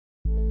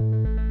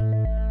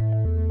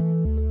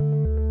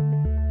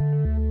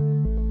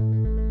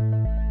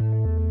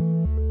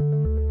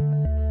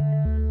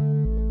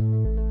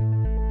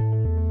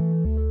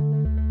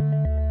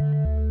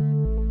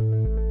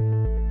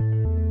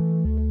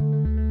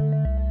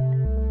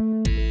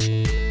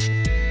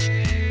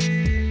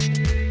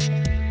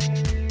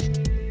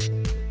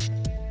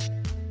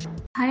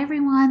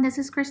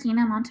this is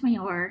Christina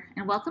Montemayor,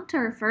 and welcome to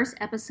our first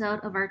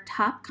episode of our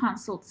Top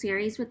Consult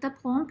series with the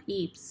Pulm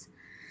Peeps.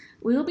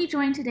 We will be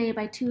joined today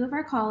by two of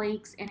our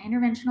colleagues and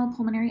interventional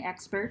pulmonary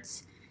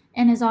experts,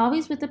 and as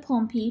always with the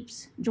Pulm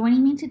Peeps,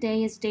 joining me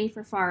today is Dave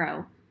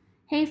Furfaro.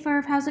 Hey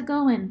Furf, how's it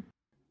going?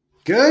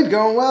 Good,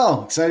 going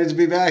well. Excited to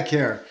be back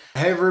here.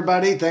 Hey,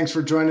 everybody. Thanks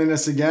for joining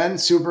us again.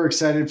 Super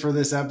excited for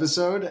this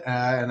episode.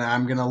 And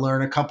I'm going to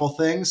learn a couple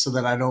things so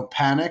that I don't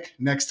panic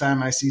next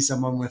time I see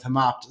someone with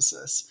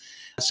hemoptysis.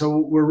 So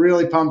we're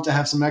really pumped to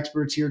have some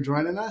experts here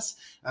joining us.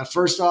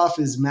 First off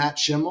is Matt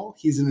Schimmel.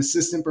 He's an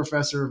assistant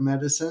professor of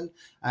medicine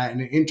and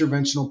an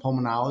interventional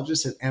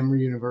pulmonologist at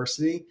Emory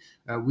University.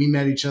 We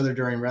met each other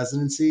during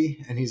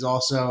residency, and he's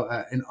also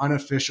an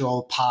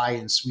unofficial pie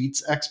and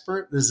sweets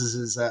expert. This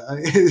is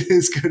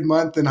his good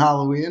month in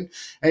Halloween.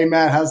 Hey,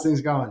 Matt, how's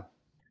things going?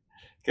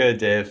 Good,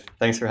 Dave.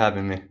 Thanks for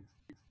having me.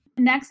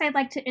 Next, I'd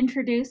like to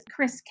introduce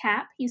Chris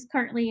Kapp. He's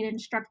currently an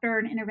instructor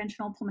and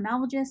interventional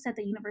pulmonologist at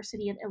the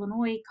University of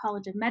Illinois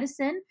College of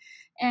Medicine.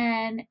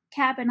 And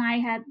Kapp and I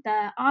had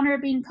the honor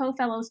of being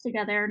co-fellows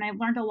together, and I've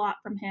learned a lot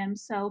from him.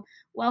 So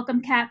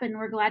welcome, Kapp, and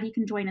we're glad you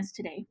can join us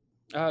today.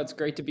 It's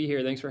great to be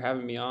here. Thanks for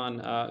having me on.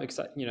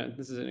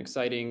 This is an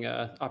exciting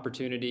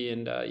opportunity,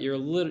 and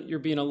you're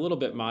being a little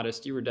bit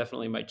modest. You were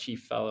definitely my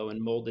chief fellow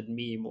and molded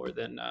me more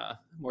than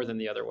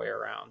the other way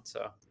around.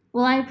 So,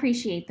 well, I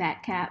appreciate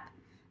that, Kapp.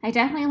 I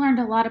definitely learned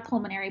a lot of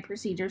pulmonary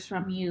procedures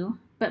from you,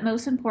 but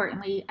most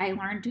importantly, I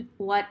learned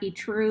what a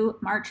true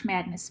March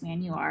Madness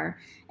man you are,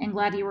 and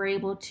glad you were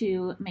able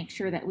to make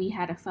sure that we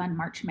had a fun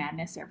March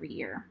Madness every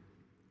year.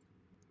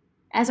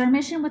 As our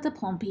mission with the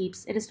Pulm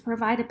Peeps, it is to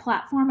provide a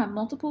platform of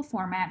multiple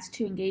formats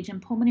to engage in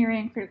pulmonary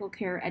and critical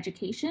care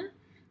education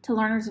to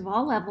learners of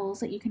all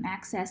levels that you can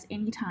access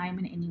anytime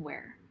and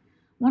anywhere.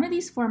 One of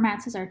these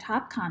formats is our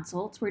Top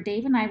Consults, where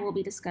Dave and I will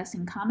be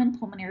discussing common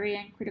pulmonary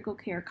and critical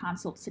care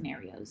consult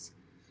scenarios.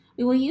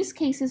 We will use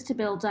cases to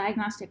build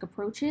diagnostic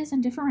approaches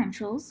and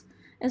differentials,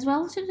 as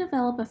well as to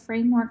develop a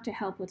framework to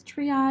help with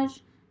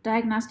triage,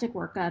 diagnostic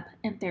workup,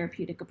 and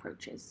therapeutic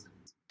approaches.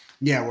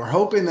 Yeah, we're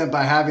hoping that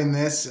by having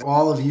this,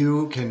 all of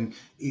you can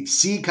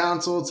see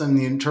consults and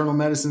the internal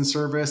medicine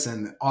service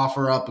and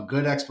offer up a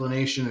good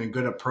explanation and a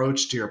good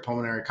approach to your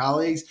pulmonary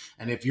colleagues.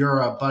 And if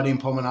you're a budding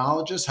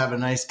pulmonologist, have a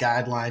nice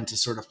guideline to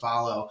sort of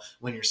follow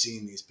when you're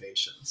seeing these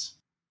patients.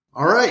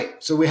 All right,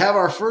 so we have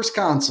our first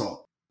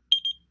consult.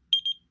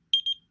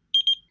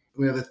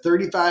 We have a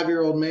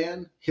 35-year-old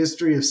man,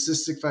 history of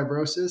cystic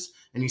fibrosis,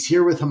 and he's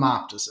here with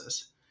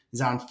hemoptysis.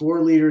 He's on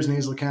 4 liters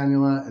nasal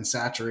cannula and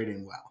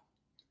saturating well.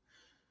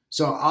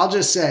 So I'll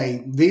just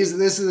say this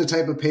is the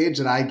type of page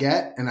that I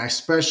get, and I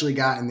especially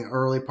got in the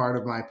early part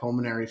of my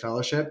pulmonary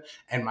fellowship,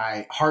 and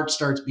my heart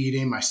starts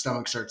beating, my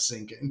stomach starts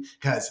sinking,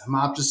 because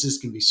hemoptysis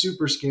can be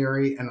super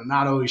scary, and I'm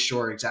not always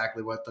sure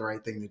exactly what the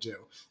right thing to do.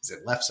 Is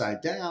it left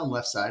side down,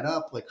 left side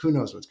up? Like, who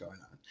knows what's going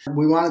on?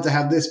 We wanted to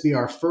have this be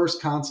our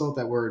first consult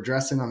that we're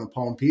addressing on the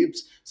Pulm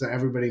Peeps so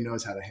everybody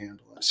knows how to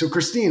handle it. So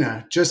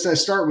Christina, just to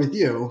start with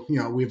you,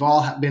 we've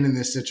all been in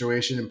this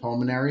situation in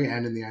pulmonary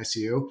and in the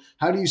ICU.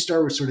 How do you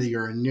start with sort of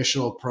your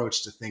initial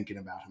approach to thinking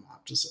about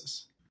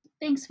hemoptysis?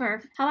 Thanks,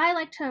 Furf. How I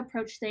like to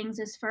approach things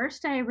is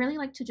first, I really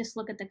like to just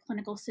look at the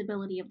clinical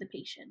stability of the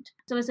patient.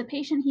 So is the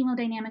patient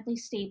hemodynamically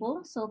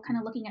stable? So kind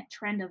of looking at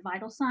trend of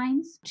vital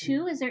signs.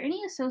 2, is there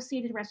any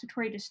associated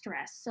respiratory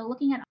distress? So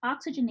looking at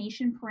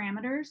oxygenation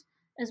parameters,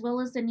 as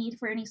well as the need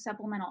for any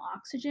supplemental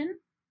oxygen.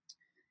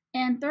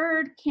 And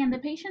 3rd, can the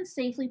patient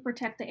safely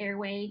protect the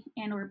airway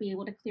and or be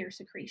able to clear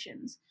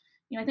secretions?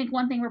 I think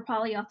one thing we're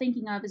probably all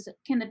thinking of is,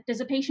 does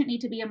a patient need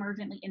to be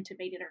emergently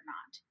intubated or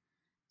not?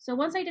 So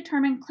once I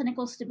determine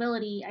clinical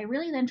stability, I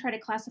really then try to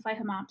classify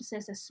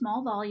hemoptysis as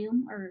small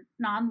volume or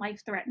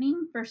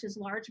non-life-threatening versus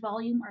large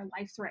volume or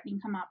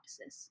life-threatening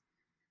hemoptysis.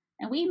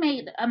 And we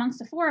may, amongst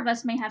the 4 of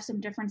us, may have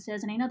some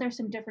differences, and I know there's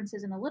some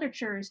differences in the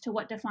literature as to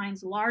what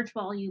defines large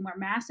volume or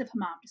massive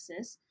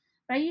hemoptysis,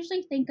 but I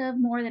usually think of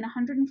more than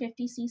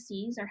 150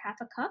 cc's or half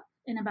a cup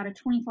in about a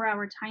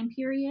 24-hour time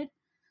period,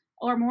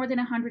 or more than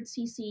 100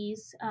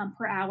 cc's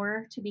per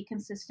hour to be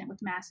consistent with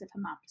massive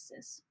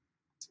hemoptysis.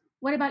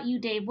 What about you,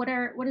 Dave?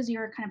 What is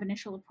your kind of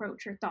initial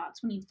approach or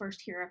thoughts when you first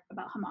hear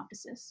about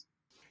hemoptysis?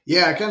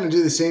 Yeah, I kind of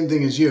do the same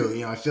thing as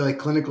you. I feel like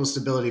clinical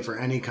stability for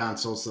any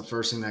consult is the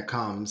first thing that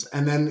comes.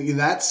 And then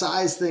that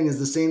size thing is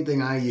the same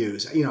thing I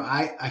use.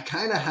 I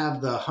kind of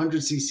have the 100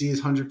 cc's,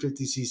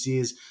 150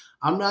 cc's.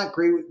 I'm not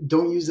great.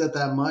 Don't use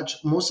that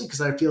much, mostly because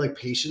I feel like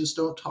patients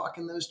don't talk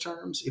in those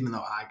terms, even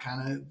though I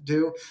kind of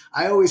do.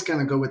 I always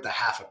kind of go with the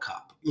half a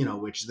cup,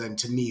 which then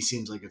to me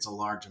seems like it's a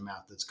large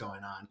amount that's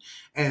going on.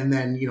 And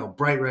then,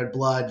 bright red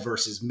blood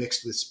versus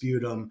mixed with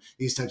sputum,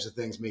 these types of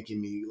things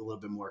making me a little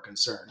bit more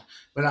concerned.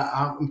 But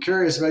I'm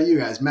curious about you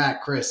guys,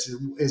 Matt, Chris,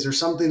 is there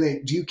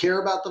something do you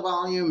care about the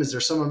volume? Is there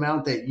some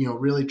amount that,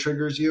 really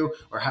triggers you,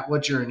 or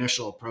what's your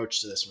initial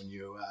approach to this when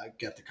you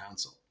get the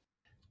consult?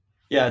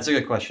 Yeah, it's a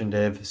good question,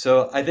 Dave.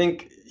 So I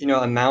think,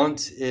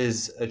 amount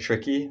is a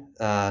tricky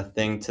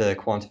thing to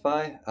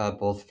quantify,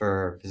 both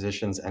for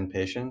physicians and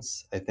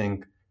patients. I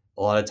think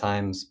a lot of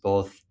times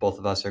both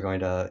of us are going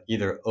to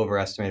either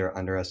overestimate or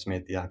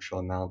underestimate the actual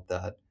amount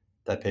that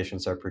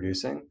patients are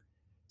producing.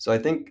 So I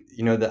think,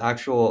 the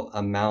actual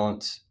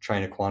amount,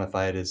 trying to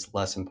quantify it, is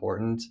less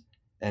important.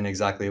 And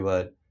exactly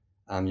what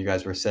you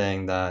guys were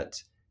saying,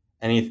 that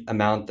any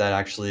amount that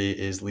actually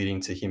is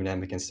leading to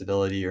hemodynamic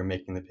instability or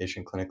making the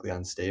patient clinically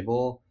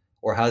unstable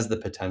or has the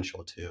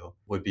potential to,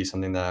 would be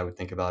something that I would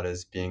think about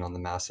as being on the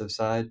massive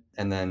side.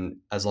 And then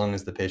as long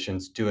as the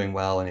patient's doing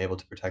well and able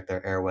to protect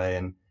their airway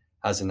and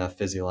has enough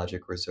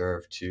physiologic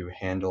reserve to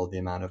handle the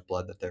amount of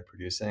blood that they're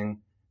producing,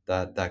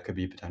 that could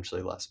be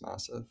potentially less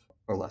massive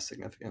or less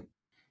significant.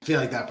 I feel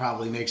like that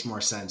probably makes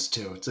more sense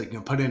too. It's like,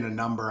 putting a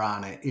number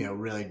on it,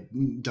 really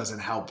doesn't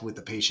help with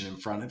the patient in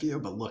front of you,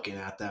 but looking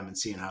at them and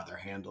seeing how they're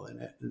handling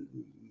it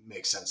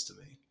makes sense to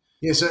me.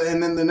 Yeah. So,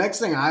 and then the next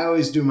thing I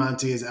always do,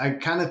 Monty, is I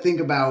kind of think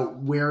about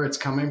where it's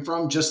coming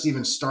from, just to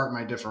even start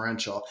my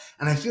differential.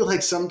 And I feel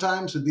like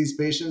sometimes with these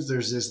patients,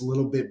 there's this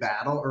little bit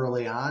battle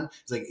early on.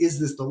 It's like, is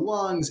this the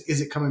lungs?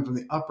 Is it coming from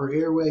the upper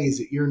airway?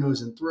 Is it ear,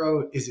 nose, and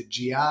throat? Is it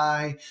GI?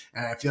 And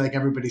I feel like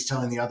everybody's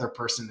telling the other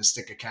person to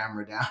stick a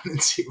camera down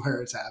and see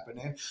where it's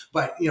happening.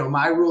 But,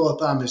 my rule of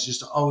thumb is just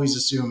to always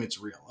assume it's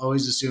real.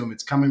 Always assume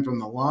it's coming from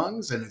the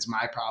lungs and it's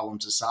my problem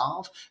to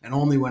solve. And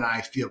only when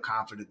I feel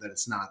confident that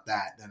it's not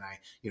that, then I,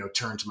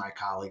 turn to my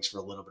colleagues for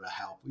a little bit of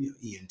help,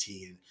 ENT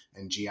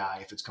and GI,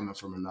 if it's coming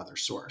from another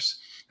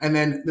source. And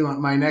then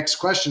my next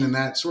question in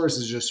that source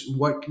is just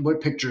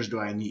what pictures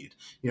do I need?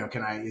 Am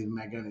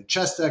I getting a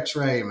chest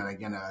x-ray? Am I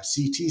getting a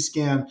CT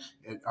scan?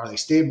 Are they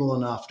stable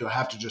enough? Do I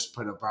have to just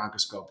put a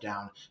bronchoscope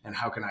down? And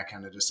how can I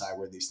kind of decide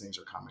where these things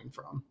are coming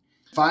from?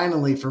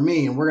 Finally, for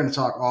me, and we're going to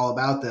talk all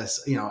about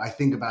this, I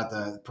think about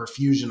the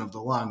perfusion of the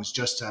lungs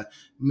just to,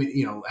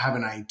 have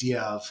an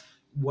idea of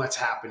what's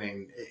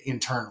happening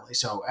internally.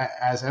 So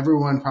as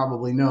everyone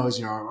probably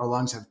knows, our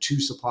lungs have two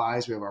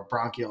supplies. We have our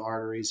bronchial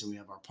arteries and we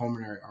have our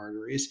pulmonary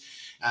arteries.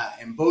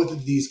 And both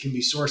of these can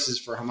be sources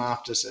for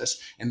hemoptysis.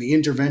 And the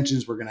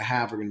interventions we're going to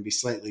have are going to be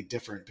slightly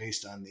different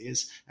based on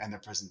these and their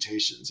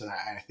presentations. And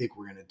I think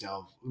we're going to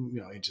delve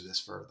into this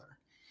further.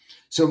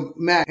 So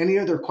Matt, any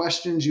other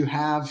questions you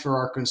have for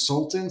our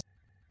consultants?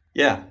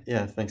 Yeah.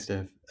 Thanks,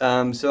 Dave.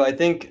 So I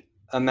think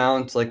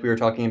amount, like we were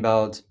talking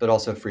about, but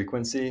also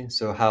frequency.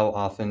 So how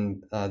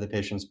often the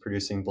patient's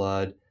producing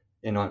blood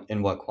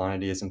in what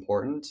quantity is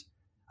important.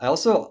 I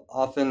also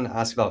often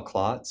ask about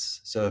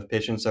clots. So if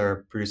patients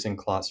are producing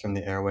clots from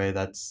the airway,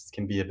 that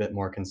can be a bit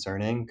more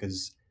concerning,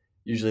 because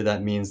usually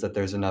that means that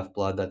there's enough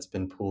blood that's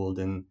been pooled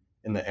in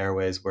the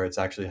airways where it's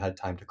actually had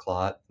time to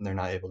clot and they're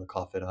not able to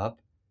cough it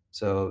up.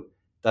 So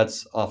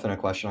that's often a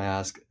question I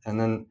ask. And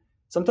then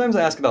sometimes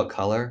I ask about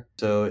color.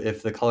 So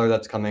if the color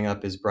that's coming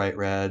up is bright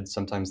red,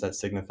 sometimes that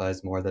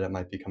signifies more that it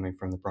might be coming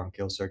from the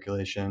bronchial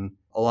circulation.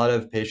 A lot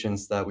of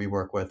patients that we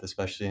work with,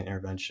 especially in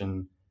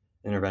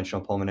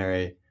interventional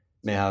pulmonary,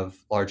 may have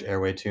large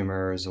airway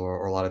tumors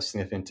or a lot of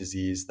significant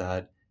disease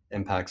that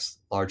impacts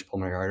large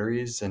pulmonary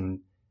arteries. And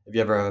if you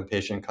ever have a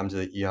patient come to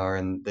the ER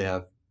and they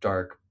have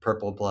dark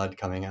purple blood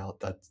coming out,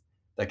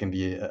 that can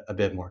be a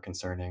bit more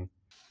concerning.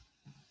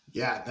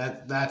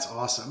 Yeah, that's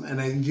awesome.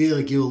 And I feel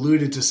like you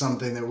alluded to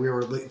something that we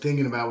were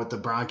thinking about with the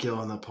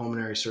bronchial and the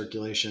pulmonary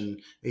circulation,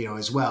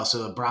 as well.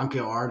 So the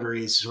bronchial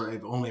arteries sort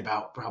of only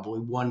about probably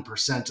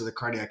 1% of the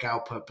cardiac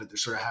output, but they're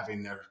sort of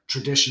having their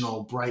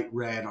traditional bright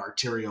red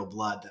arterial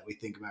blood that we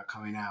think about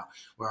coming out,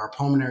 where our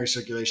pulmonary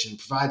circulation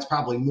provides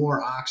probably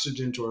more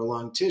oxygen to our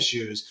lung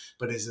tissues,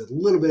 but is a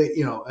little bit,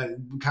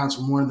 accounts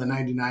for more than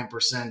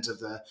 99% of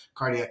the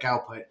cardiac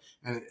output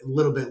and a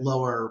little bit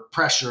lower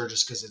pressure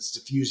just because it's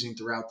diffusing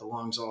throughout the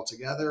lungs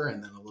altogether,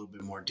 and then a little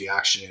bit more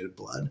deoxygenated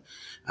blood.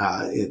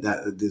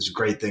 There's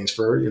great things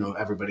for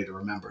everybody to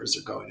remember as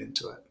they're going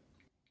into it.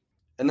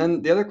 And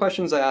then the other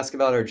questions I ask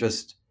about are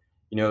just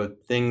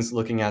things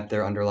looking at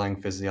their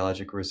underlying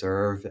physiologic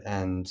reserve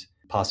and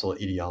possible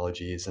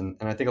etiologies. And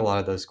I think a lot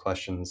of those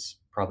questions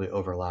probably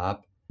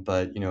overlap.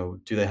 But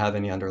do they have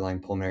any underlying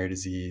pulmonary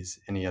disease,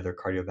 any other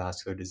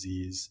cardiovascular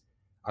disease?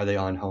 Are they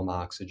on home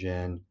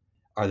oxygen?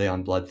 Are they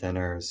on blood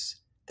thinners?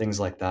 Things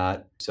like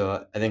that.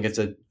 So I think it's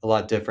a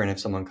lot different if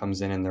someone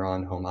comes in and they're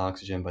on home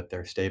oxygen, but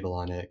they're stable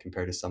on it,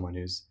 compared to someone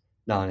who's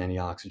not on any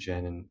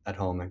oxygen and at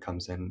home and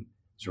comes in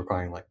is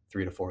requiring like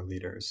 3 to 4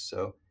 liters.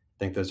 So I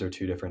think those are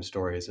two different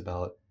stories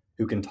about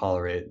who can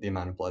tolerate the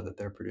amount of blood that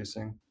they're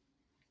producing.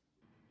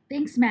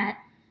 Thanks, Matt.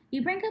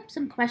 You bring up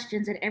some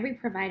questions that every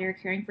provider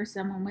caring for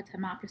someone with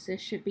hemoptysis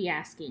should be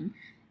asking.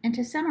 And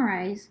to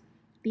summarize,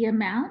 the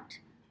amount,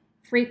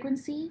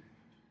 frequency,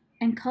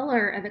 and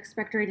color of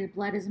expectorated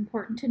blood is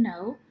important to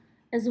know,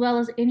 as well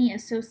as any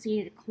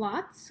associated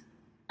clots,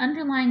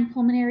 underlying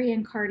pulmonary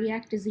and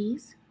cardiac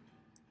disease,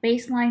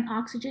 baseline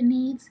oxygen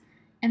needs,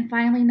 and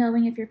finally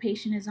knowing if your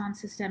patient is on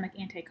systemic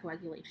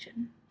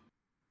anticoagulation.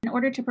 In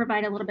order to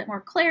provide a little bit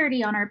more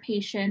clarity on our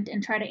patient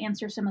and try to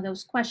answer some of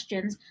those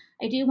questions,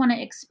 I do want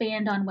to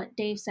expand on what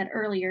Dave said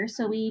earlier.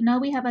 So we know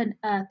we have a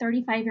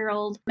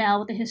 35-year-old male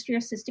with a history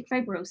of cystic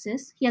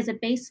fibrosis. He has a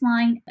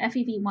baseline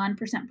FEV1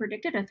 percent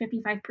predicted of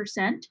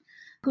 55%,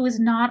 who is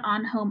not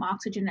on home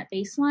oxygen at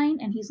baseline,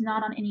 and he's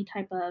not on any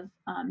type of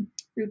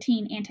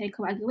routine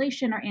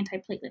anticoagulation or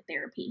antiplatelet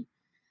therapy.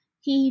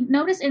 He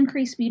noticed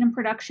increased sputum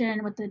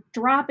production with a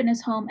drop in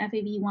his home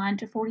FEV1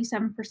 to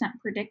 47%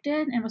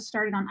 predicted and was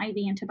started on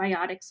IV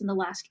antibiotics in the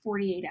last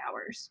 48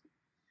 hours.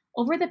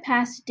 Over the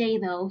past day,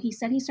 though, he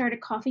said he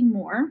started coughing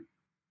more,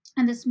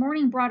 and this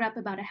morning brought up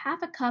about a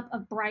half a cup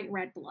of bright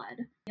red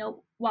blood.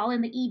 While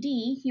in the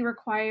ED, he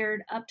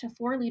required up to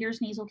 4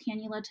 liters nasal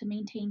cannula to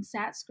maintain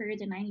SATs greater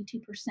than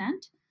 92%,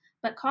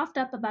 but coughed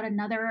up about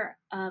another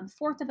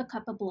fourth of a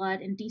cup of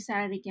blood and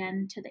desatted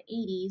again to the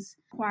 80s,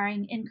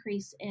 requiring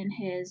increase in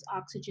his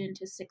oxygen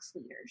to 6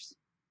 liters.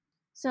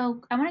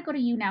 So I want to go to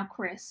you now,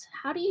 Chris.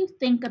 How do you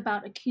think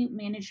about acute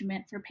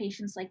management for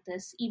patients like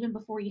this, even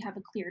before you have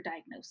a clear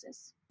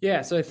diagnosis?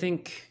 Yeah, so I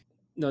think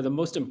the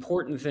most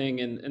important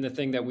thing and the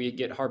thing that we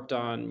get harped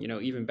on,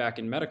 even back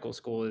in medical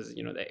school is,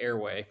 the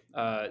airway.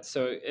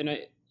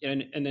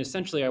 And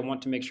essentially, I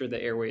want to make sure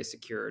the airway is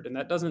secured. And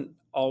that doesn't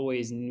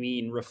always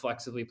mean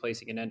reflexively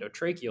placing an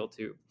endotracheal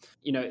tube.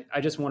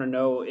 I just want to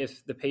know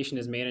if the patient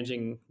is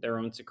managing their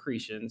own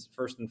secretions,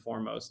 first and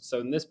foremost. So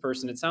in this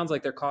person, it sounds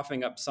like they're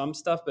coughing up some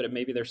stuff, but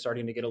maybe they're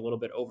starting to get a little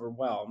bit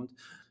overwhelmed.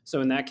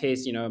 So in that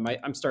case,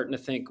 I'm starting to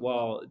think,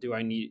 well, does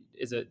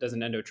an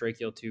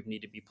endotracheal tube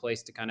need to be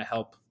placed to kind of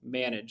help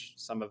manage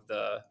some of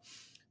the,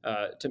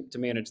 to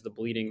manage the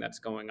bleeding that's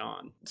going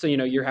on? So,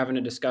 you're having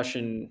a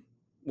discussion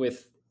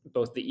with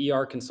both the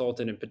ER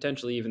consultant and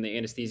potentially even the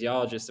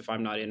anesthesiologist, if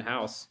I'm not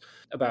in-house,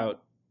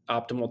 about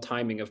optimal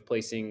timing of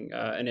placing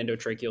an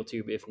endotracheal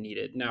tube if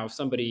needed. Now, if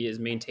somebody is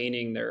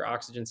maintaining their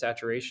oxygen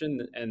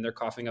saturation and they're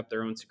coughing up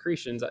their own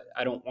secretions,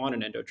 I don't want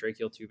an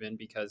endotracheal tube in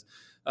because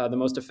the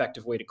most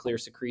effective way to clear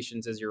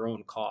secretions is your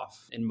own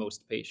cough in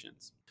most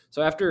patients.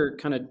 So after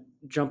kind of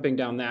jumping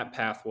down that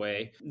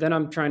pathway, then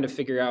I'm trying to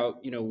figure out,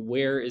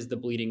 where is the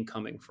bleeding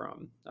coming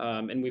from?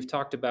 And we've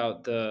talked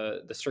about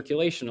the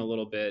circulation a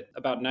little bit.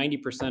 About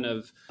 90%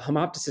 of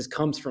hemoptysis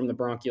comes from the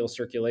bronchial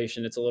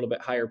circulation. It's a little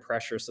bit higher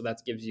pressure, so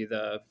that gives you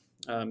the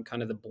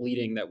kind of the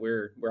bleeding that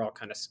we're all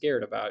kind of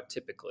scared about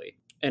typically.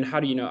 And how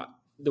do you know?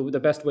 The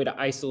best way to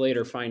isolate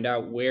or find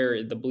out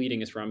where the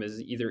bleeding is from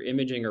is either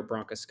imaging or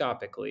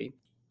bronchoscopically.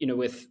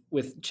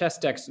 With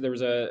chest X, there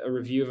was a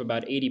review of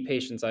about 80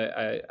 patients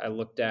I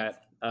looked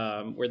at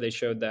where they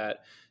showed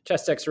that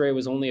chest X-ray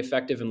was only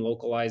effective in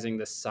localizing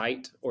the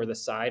site or the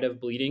side of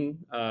bleeding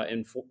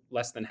in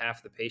less than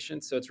half the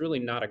patients. So it's really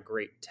not a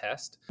great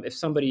test. If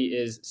somebody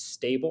is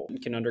stable and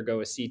can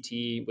undergo a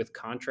CT with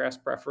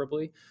contrast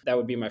preferably, that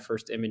would be my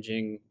first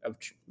imaging of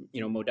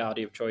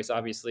modality of choice.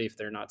 Obviously, if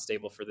they're not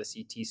stable for the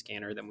CT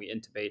scanner, then we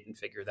intubate and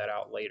figure that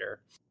out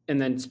later. And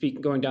then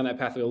going down that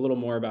pathway a little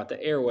more about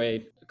the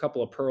airway, a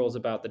couple of pearls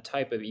about the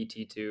type of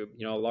ET tube.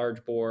 A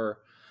large bore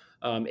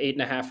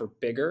 8.5 or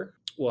bigger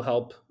will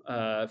help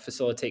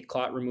facilitate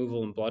clot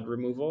removal and blood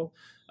removal.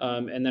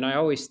 And then I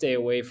always stay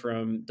away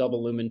from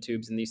double lumen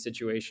tubes in these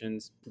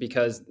situations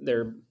because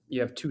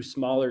you have two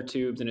smaller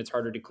tubes and it's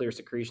harder to clear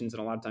secretions,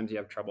 and a lot of times you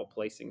have trouble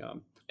placing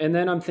them. And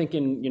then I'm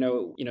thinking,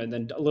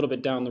 then a little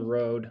bit down the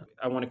road,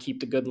 I want to keep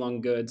the good lung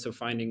good. So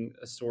finding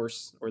a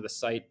source or the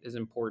site is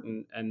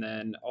important. And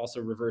then also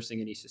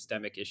reversing any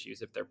systemic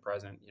issues if they're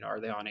present.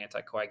 Are they on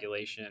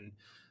anticoagulation?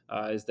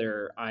 Is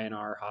their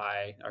INR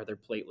high? Are their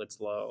platelets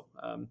low?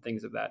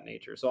 Things of that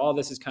nature. So all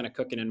this is kind of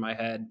cooking in my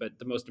head, but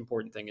the most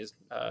important thing is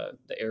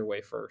the airway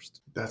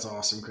first. That's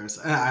awesome,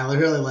 Chris. I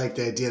really like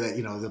the idea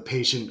that, the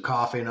patient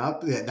coughing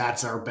up,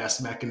 that's our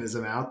best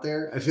mechanism out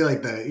there. I feel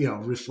like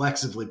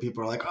reflexively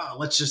people are like, oh,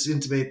 let's just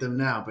intubate them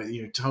now. But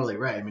you're totally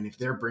right. I mean, if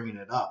they're bringing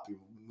it up,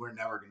 we're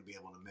never going to be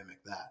able to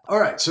mimic that. All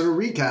right. So to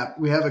recap,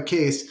 we have a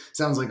case,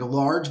 sounds like a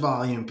large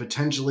volume,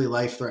 potentially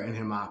life-threatening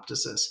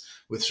hemoptysis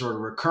with sort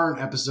of recurrent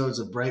episodes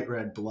of bright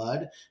red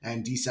blood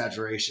and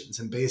desaturations.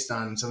 And based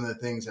on some of the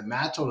things that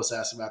Matt told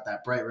us about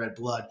that bright red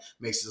blood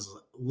makes us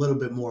a little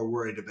bit more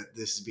worried about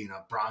this being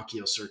a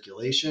bronchial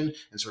circulation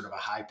and sort of a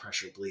high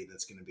pressure bleed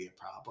that's going to be a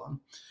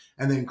problem.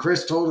 And then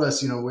Chris told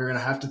us, we're going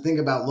to have to think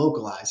about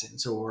localizing.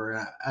 So we're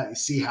going to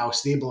see how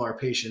stable our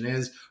patient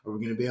is. Are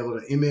we going to be able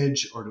to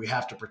image, or do we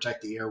have to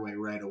protect the airway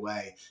right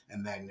away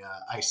and then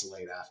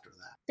isolate after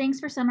that?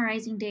 Thanks for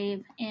summarizing,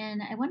 Dave.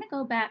 And I want to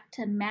go back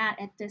to Matt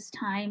at this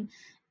time.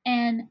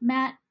 And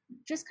Matt,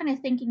 just kind of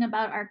thinking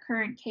about our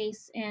current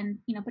case and,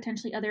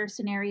 potentially other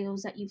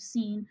scenarios that you've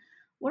seen,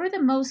 what are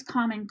the most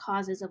common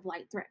causes of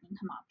life-threatening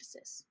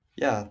hemoptysis?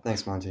 Yeah,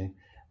 thanks, Monty.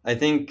 I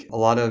think a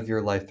lot of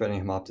your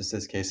life-threatening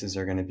hemoptysis cases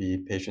are going to be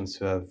patients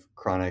who have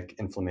chronic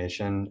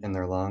inflammation in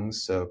their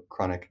lungs, so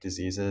chronic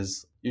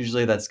diseases.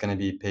 Usually that's going to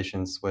be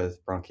patients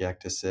with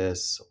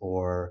bronchiectasis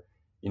or,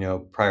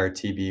 prior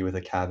TB with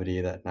a cavity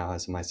that now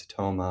has a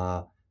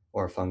mycetoma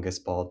or fungus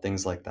ball,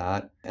 things like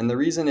that. And the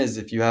reason is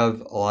if you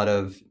have a lot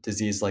of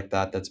disease like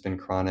that that's been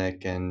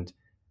chronic and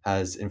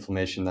has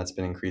inflammation that's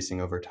been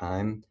increasing over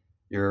time,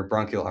 your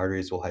bronchial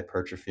arteries will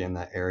hypertrophy in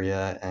that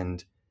area.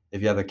 And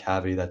if you have a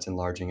cavity that's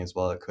enlarging as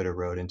well, it could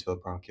erode into a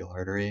bronchial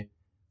artery.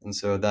 And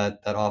so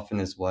that often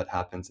is what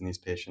happens in these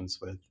patients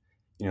with,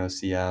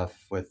 CF,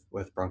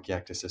 with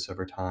bronchiectasis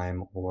over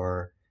time,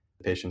 or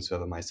patients who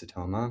have a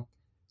mycetoma.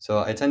 So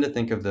I tend to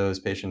think of those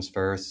patients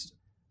first.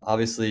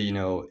 Obviously,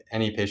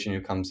 any patient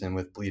who comes in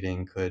with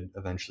bleeding could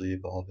eventually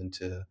evolve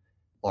into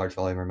large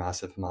volume or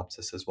massive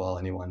hemoptysis as well.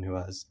 Anyone who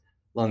has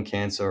lung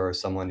cancer or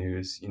someone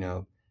who's,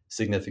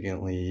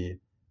 significantly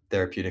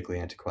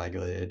therapeutically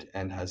anticoagulated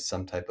and has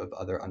some type of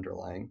other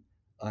underlying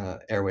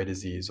airway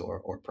disease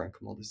or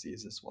parenchymal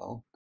disease as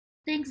well.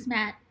 Thanks,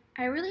 Matt.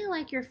 I really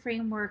like your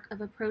framework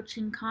of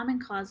approaching common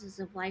causes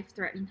of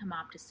life-threatening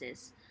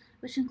hemoptysis,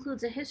 which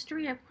includes a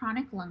history of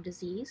chronic lung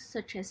disease,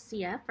 such as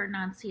CF or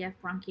non-CF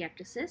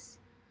bronchiectasis,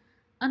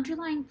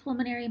 underlying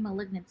pulmonary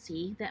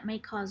malignancy that may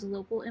cause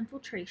local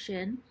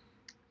infiltration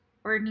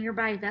or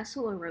nearby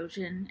vessel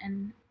erosion.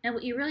 And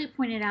what you really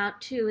pointed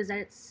out too is that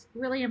it's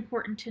really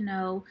important to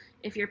know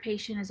if your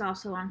patient is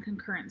also on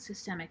concurrent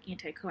systemic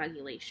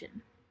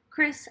anticoagulation.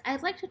 Chris,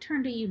 I'd like to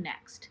turn to you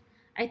next.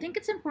 I think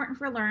it's important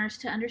for learners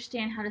to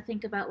understand how to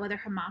think about whether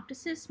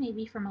hemoptysis may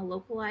be from a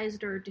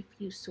localized or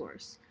diffuse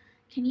source.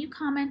 Can you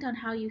comment on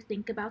how you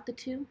think about the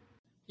two?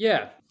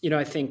 Yeah,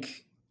 I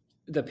think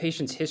the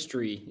patient's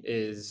history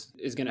is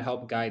going to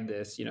help guide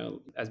this.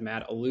 As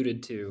Matt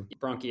alluded to,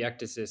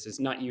 bronchiectasis is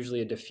not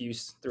usually a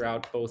diffuse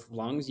throughout both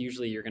lungs.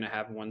 Usually you're going to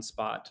have one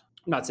spot.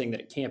 I'm not saying that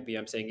it can't be.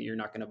 I'm saying that you're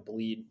not going to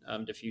bleed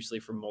diffusely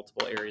from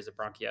multiple areas of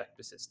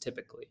bronchiectasis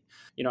typically.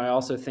 I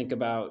also think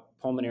about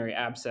pulmonary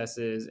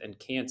abscesses and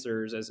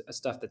cancers as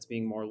stuff that's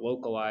being more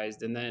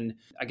localized. And then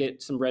I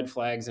get some red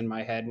flags in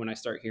my head when I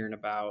start hearing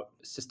about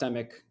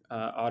systemic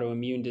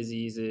autoimmune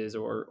diseases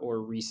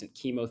or recent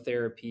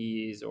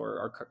chemotherapies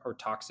or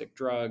toxic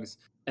drugs.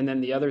 And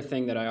then the other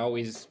thing that I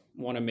always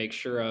want to make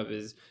sure of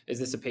is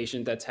this a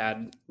patient that's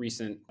had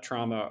recent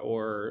trauma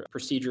or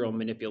procedural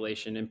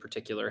manipulation in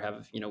particular?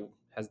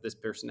 Has this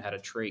person had a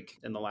trach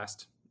in the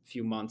last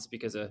few months?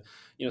 Because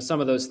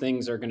some of those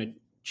things are going to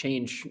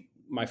change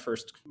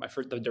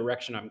the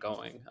direction I'm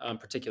going,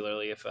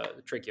 particularly if a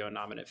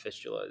tracheoinnominate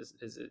fistula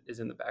is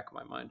in the back of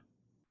my mind.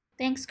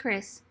 Thanks,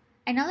 Chris.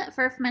 I know that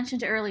Furf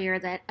mentioned earlier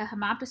that a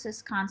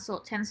hemoptysis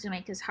consult tends to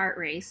make his heart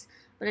race,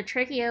 but a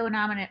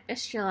tracheoinnominate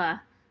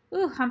fistula,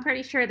 I'm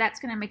pretty sure that's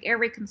going to make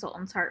every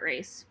consultant's heart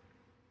race.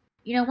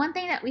 One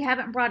thing that we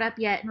haven't brought up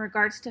yet in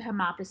regards to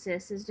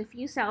hemoptysis is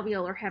diffuse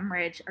alveolar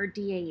hemorrhage, or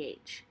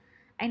DAH.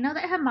 I know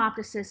that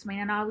hemoptysis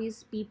may not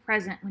always be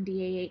present when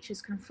DAH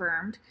is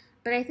confirmed,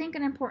 but I think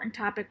an important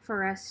topic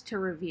for us to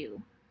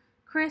review.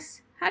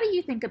 Chris, how do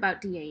you think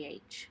about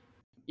DAH?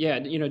 Yeah,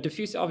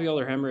 diffuse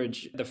alveolar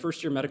hemorrhage, the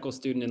first year medical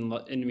student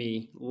in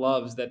me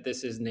loves that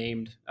this is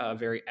named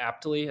very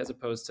aptly as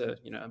opposed to,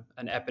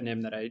 an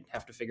eponym that I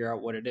have to figure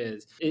out what it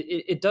is.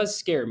 It does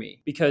scare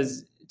me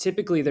because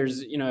typically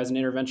there's, as an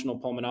interventional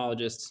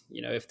pulmonologist,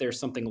 if there's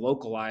something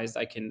localized,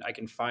 I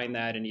can find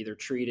that and either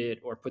treat it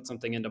or put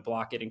something in to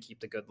block it and keep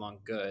the good lung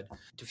good.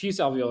 Diffuse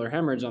alveolar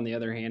hemorrhage, on the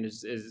other hand,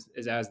 is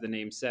as the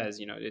name says,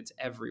 it's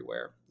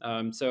everywhere.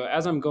 So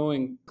as I'm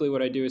going,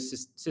 what I do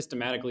is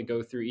systematically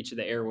go through each of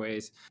the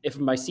airways. If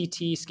my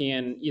CT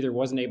scan either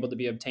wasn't able to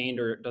be obtained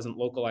or it doesn't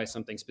localize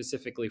something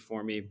specifically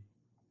for me,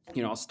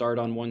 I'll start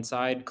on one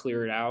side,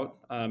 clear it out,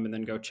 and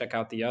then go check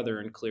out the other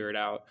and clear it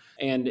out.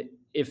 And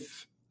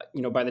if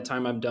by the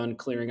time I'm done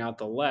clearing out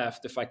the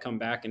left, if I come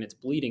back and it's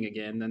bleeding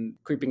again, then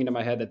creeping into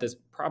my head that this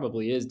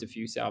probably is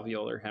diffuse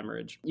alveolar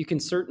hemorrhage. You can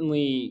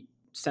certainly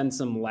send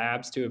some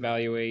labs to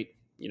evaluate,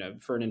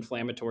 for an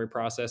inflammatory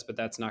process, but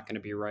that's not going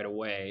to be right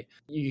away.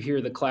 You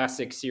hear the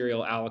classic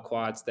serial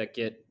aliquots that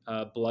get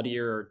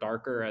bloodier or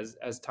darker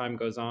as time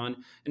goes on.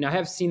 And I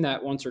have seen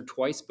that once or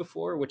twice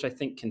before, which I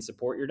think can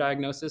support your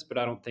diagnosis, but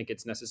I don't think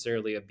it's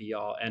necessarily a be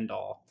all end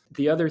all.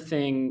 The other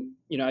thing,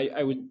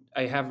 I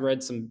have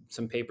read some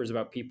papers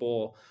about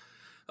people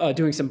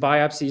doing some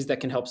biopsies that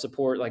can help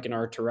support like an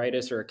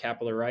arteritis or a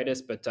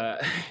capillaritis, but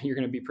you're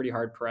going to be pretty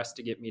hard pressed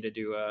to get me to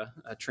do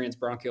a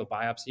transbronchial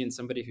biopsy in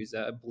somebody who's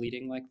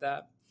bleeding like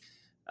that.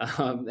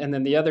 And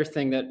then the other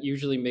thing that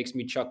usually makes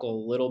me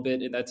chuckle a little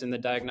bit, that's in the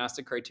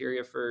diagnostic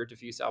criteria for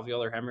diffuse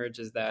alveolar hemorrhage,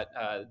 is that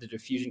the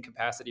diffusion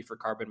capacity for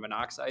carbon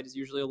monoxide is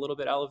usually a little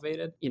bit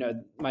elevated.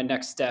 My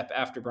next step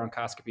after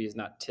bronchoscopy is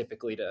not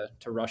typically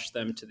to rush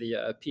them to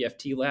the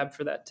PFT lab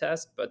for that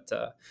test. But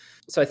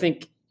so I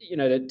think,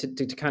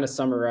 to kind of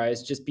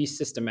summarize, just be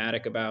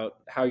systematic about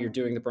how you're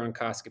doing the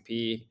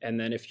bronchoscopy. And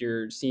then if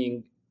you're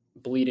seeing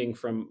bleeding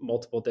from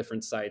multiple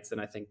different sites, then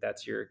I think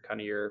that's your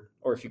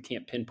or if you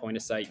can't pinpoint a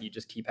site, you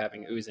just keep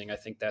having oozing. I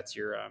think that's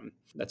your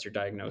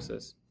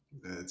diagnosis.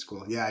 That's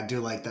cool. Yeah, I do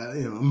like that.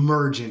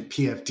 Emergent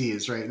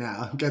PFTs right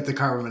now. Get the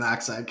carbon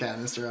monoxide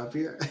canister up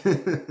here.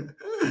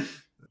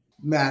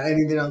 Matt,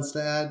 anything else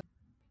to add?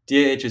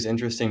 DAH is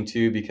interesting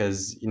too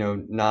because,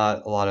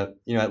 not a lot of,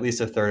 at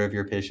least a third of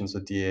your patients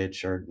with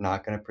DAH are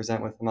not going to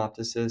present with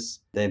hemoptysis.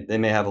 They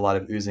may have a lot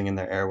of oozing in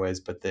their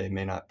airways, but they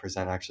may not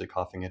present actually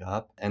coughing it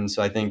up. And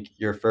so I think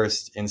your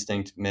first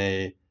instinct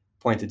may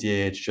point to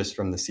DAH just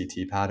from the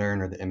CT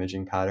pattern or the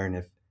imaging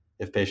pattern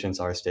if patients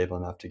are stable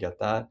enough to get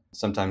that.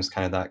 Sometimes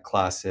kind of that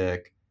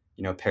classic,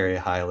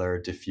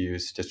 Perry-Heiler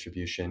diffuse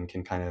distribution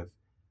can kind of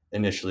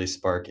initially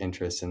spark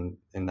interest in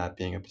that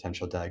being a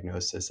potential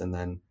diagnosis. And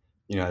then,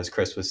 as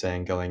Chris was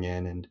saying, going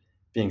in and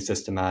being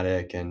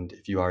systematic, and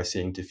if you are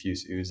seeing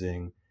diffuse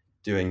oozing,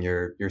 doing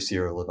your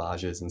serial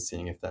lavages and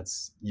seeing if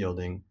that's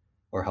yielding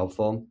or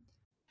helpful.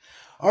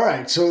 All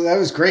right, so that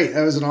was great.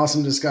 That was an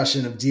awesome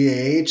discussion of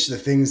DAH, the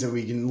things that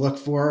we can look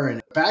for.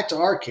 And back to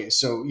our case.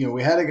 So,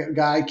 we had a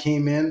guy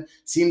came in,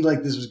 seemed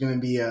like this was going to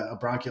be a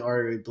bronchial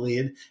artery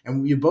bleed.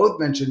 And you both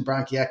mentioned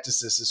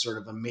bronchiectasis is sort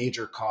of a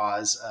major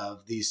cause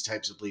of these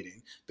types of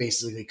bleeding,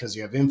 basically because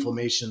you have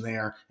inflammation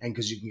there and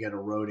because you can get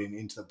eroding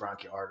into the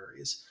bronchial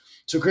arteries.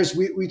 So, Chris,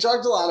 we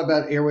talked a lot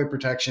about airway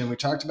protection. We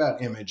talked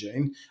about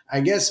imaging.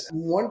 I guess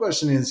one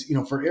question is,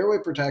 for airway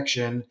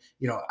protection,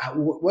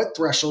 what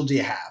threshold do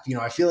you have?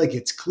 I feel like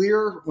it's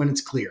clear when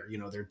it's clear.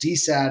 They're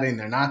desatting,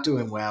 they're not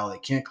doing well, they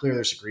can't clear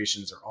their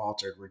secretions, they're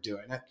altered, we're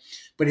doing it.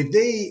 But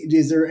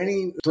is there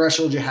any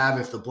threshold you have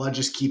if the blood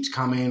just keeps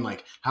coming,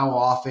 like how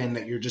often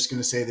that you're just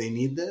going to say they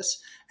need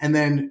this? And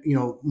then,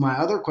 my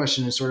other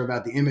question is sort of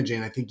about the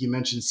imaging. I think you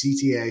mentioned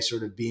CTA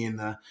sort of being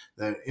the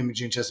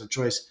imaging test of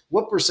choice.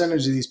 What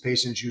percentage of these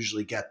patients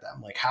usually get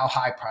them? Like, how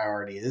high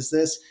priority is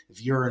this?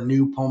 If you're a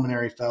new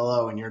pulmonary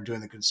fellow and you're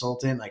doing the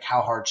consultant, like how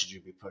hard should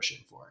you be pushing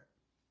for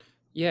it?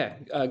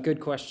 Yeah,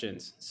 good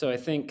questions. So I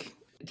think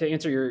to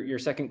answer your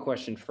second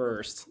question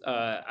first,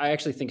 I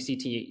actually think CT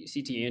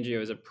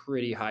angio is a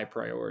pretty high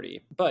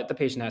priority, but the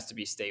patient has to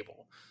be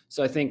stable.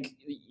 So I think,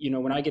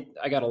 when I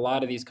got a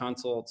lot of these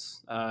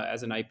consults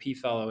as an IP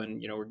fellow, and,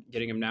 we're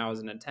getting them now as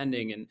an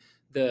attending. And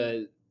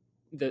the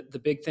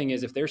big thing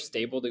is if they're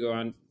stable to go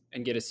on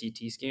and get a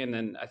CT scan,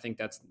 then I think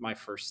that's my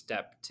first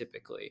step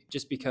typically,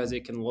 just because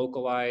it can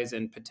localize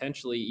and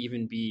potentially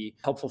even be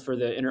helpful for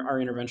our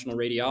interventional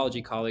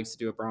radiology colleagues to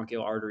do a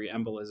bronchial artery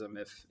embolism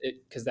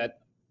because that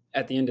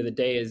at the end of the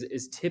day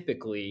is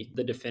typically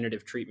the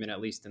definitive treatment,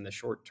 at least in the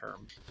short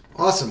term.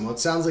 Awesome. Well, it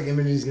sounds like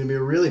imaging is going to be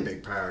a really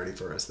big priority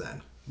for us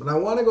then. But I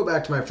want to go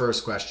back to my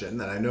first question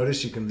that I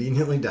noticed you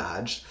conveniently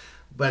dodged,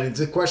 but it's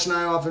a question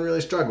I often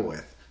really struggle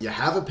with. You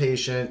have a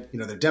patient,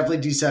 they're definitely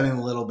desatting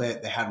a little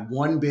bit. They had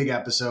one big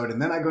episode, and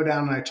then I go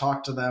down and I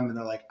talk to them and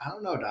they're like, I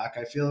don't know, doc,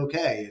 I feel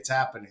okay. It's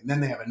happening.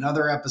 Then they have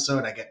another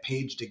episode. I get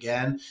paged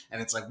again.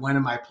 And it's like, when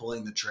am I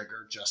pulling the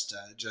trigger just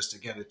to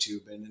get a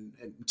tube in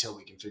and until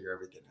we can figure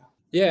everything out?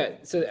 Yeah.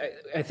 So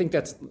I think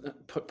that's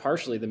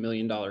partially the $1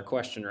 million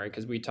question, right?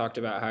 Because we talked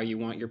about how you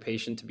want your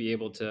patient to be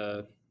able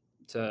to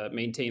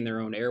maintain their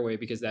own airway,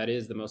 because that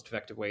is the most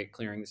effective way of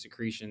clearing the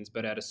secretions.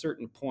 But at a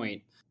certain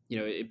point,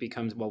 it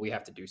becomes, well, we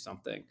have to do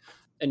something.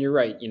 And you're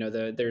right,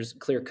 there's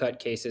clear-cut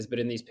cases, but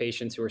in these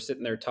patients who are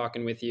sitting there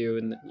talking with you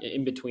and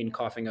in between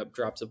coughing up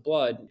drops of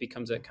blood, it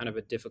becomes a kind of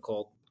a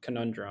difficult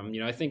conundrum.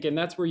 I think, and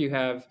that's where you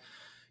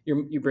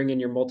bring in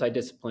your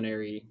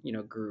multidisciplinary,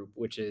 group,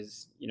 which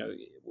is,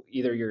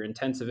 either your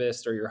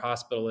intensivist or your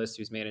hospitalist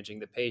who's managing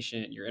the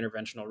patient, your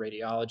interventional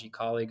radiology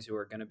colleagues who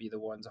are going to be the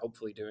ones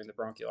hopefully doing the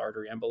bronchial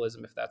artery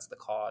embolism if that's the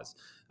cause.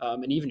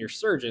 And even your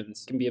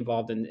surgeons can be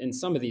involved in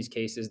some of these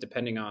cases,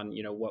 depending on,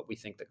 what we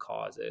think the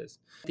cause is.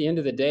 At the end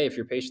of the day, if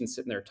your patient's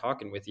sitting there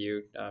talking with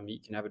you, you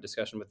can have a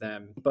discussion with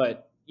them.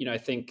 But, I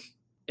think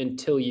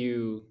until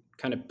you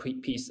kind of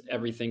piece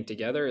everything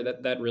together,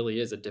 that really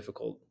is a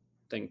difficult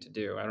thing to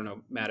do. I don't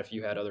know, Matt, if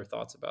you had other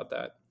thoughts about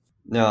that.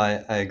 No,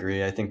 I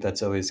agree. I think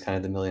that's always kind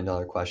of the $1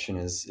 million question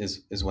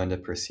is when to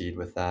proceed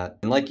with that.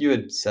 And like you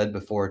had said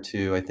before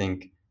too, I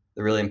think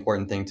the really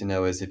important thing to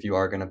know is if you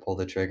are going to pull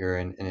the trigger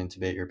and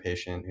intubate your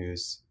patient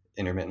who's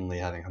intermittently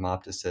having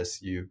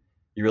hemoptysis, you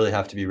really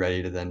have to be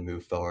ready to then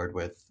move forward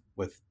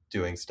with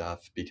doing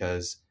stuff,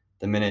 because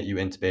the minute you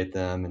intubate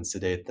them and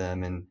sedate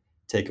them and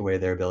take away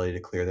their ability to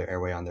clear their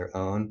airway on their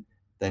own,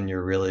 then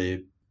you're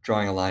really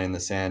drawing a line in the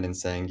sand and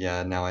saying,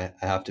 yeah, now I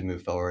have to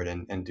move forward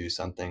and do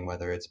something,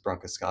 whether it's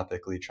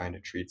bronchoscopically trying to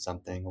treat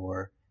something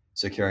or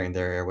securing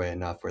their airway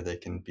enough where they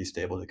can be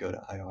stable to go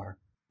to IR.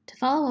 To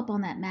follow up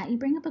on that, Matt, you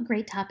bring up a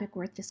great topic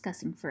worth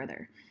discussing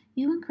further.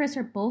 You and Chris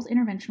are both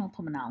interventional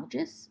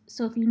pulmonologists,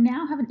 so if you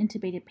now have an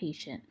intubated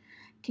patient,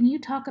 can you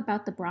talk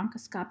about the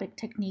bronchoscopic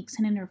techniques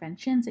and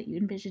interventions that you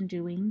envision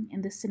doing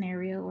in this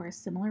scenario or a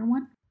similar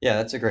one? Yeah,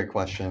 that's a great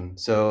question.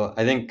 So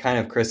I think kind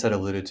of Chris had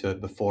alluded to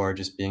it before,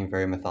 just being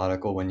very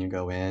methodical when you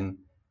go in.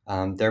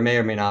 There may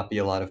or may not be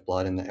a lot of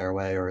blood in the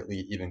airway or at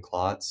least even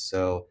clots.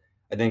 So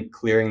I think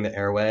clearing the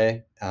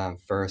airway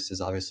first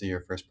is obviously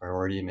your first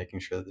priority,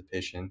 making sure that the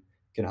patient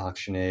can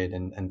oxygenate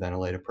and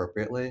ventilate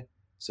appropriately.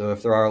 So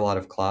if there are a lot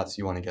of clots,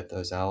 you want to get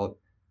those out,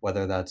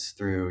 whether that's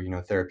through,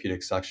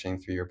 therapeutic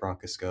suctioning through your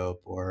bronchoscope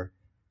or,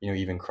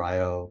 even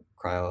cryo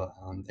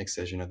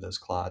excision of those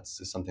clots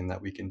is something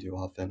that we can do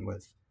often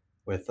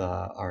with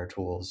our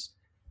tools.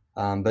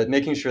 But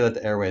making sure that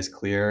the airway is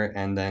clear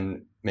and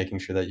then making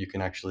sure that you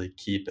can actually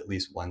keep at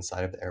least one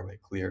side of the airway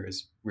clear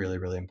is really,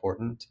 really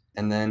important.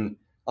 And then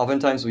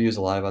oftentimes we use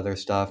a lot of other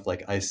stuff,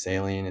 like ice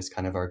saline is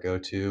kind of our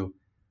go-to,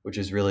 which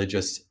is really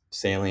just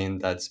saline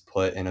that's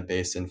put in a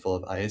basin full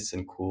of ice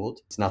and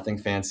cooled. It's nothing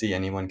fancy.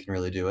 Anyone can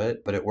really do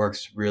it, but it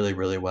works really,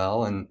 really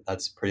well. And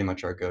that's pretty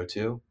much our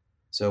go-to.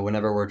 So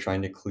whenever we're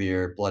trying to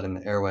clear blood in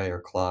the airway or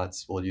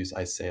clots, we'll use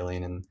ice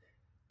saline. And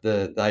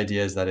the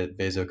idea is that it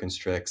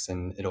vasoconstricts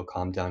and it'll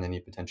calm down any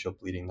potential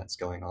bleeding that's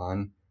going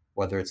on,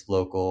 whether it's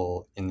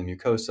local in the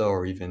mucosa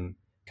or even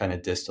kind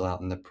of distal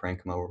out in the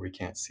parenchyma where we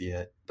can't see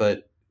it.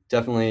 But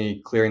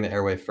definitely clearing the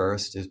airway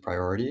first is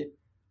priority,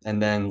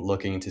 and then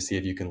looking to see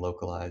if you can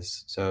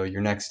localize. So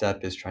your next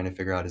step is trying to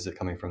figure out, is it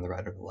coming from the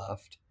right or the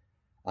left,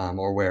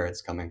 or where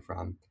it's coming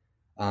from.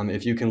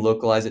 If you can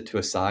localize it to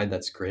a side,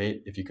 that's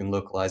great. If you can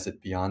localize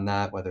it beyond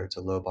that, whether it's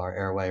a lobar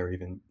airway or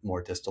even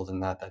more distal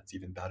than that, that's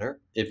even better.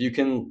 If you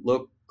can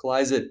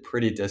localize it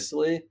pretty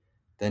distally,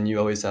 then you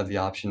always have the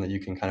option that you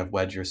can kind of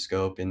wedge your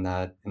scope in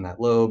that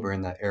lobe or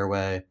in that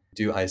airway,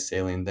 do ice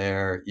saline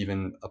there,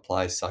 even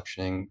apply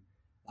suctioning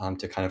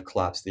to kind of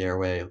collapse the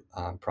airway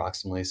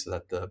proximally so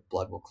that the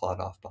blood will clot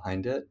off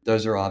behind it.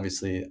 Those are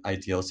obviously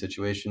ideal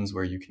situations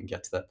where you can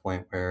get to that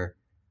point where,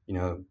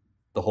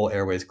 the whole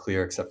airway is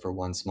clear except for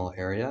one small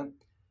area.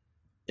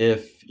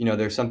 If,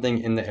 there's something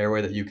in the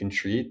airway that you can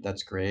treat,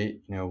 that's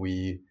great.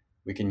 We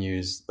can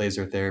use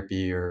laser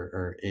therapy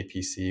or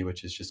APC,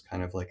 which is just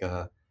kind of like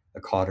a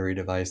cautery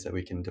device that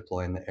we can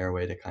deploy in the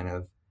airway to kind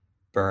of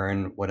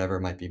burn whatever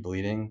might be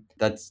bleeding.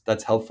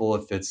 That's helpful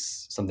if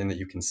it's something that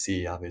you can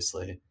see,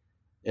 obviously.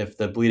 If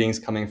the bleeding's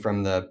coming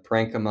from the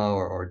parenchyma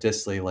or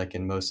distally, like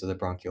in most of the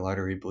bronchial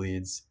artery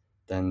bleeds,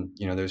 then,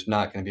 there's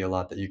not going to be a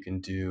lot that you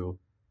can do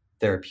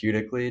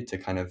therapeutically to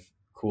kind of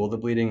cool the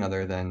bleeding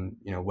other than,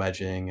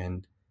 wedging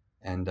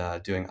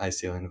and doing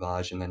ice saline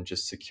lavage and then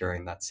just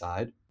securing that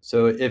side.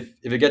 So if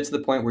it gets to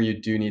the point where you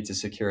do need to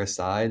secure a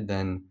side,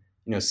 then,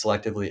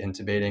 selectively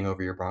intubating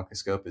over your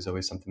bronchoscope is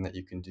always something that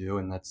you can do.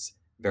 And that's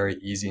very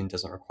easy and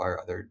doesn't require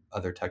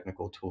other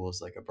technical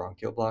tools like a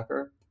bronchial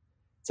blocker.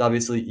 It's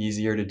obviously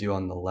easier to do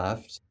on the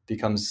left,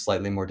 becomes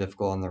slightly more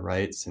difficult on the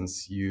right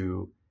since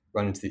you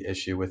run into the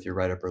issue with your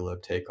right upper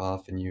lobe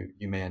takeoff and you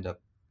may end up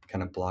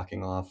kind of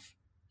blocking off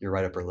your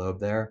right upper lobe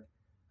there.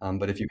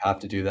 But if you have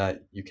to do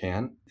that, you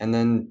can. And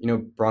then,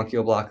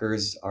 bronchial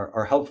blockers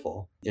are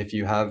helpful. If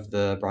you have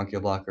the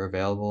bronchial blocker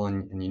available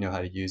and you know how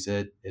to use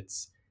it,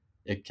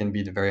 it can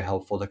be very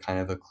helpful to kind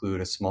of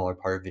occlude a smaller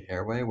part of the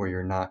airway where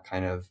you're not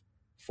kind of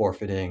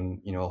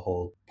forfeiting, a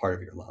whole part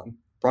of your lung.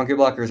 Bronchial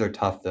blockers are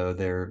tough though.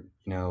 They're,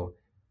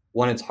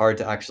 one, it's hard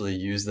to actually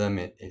use them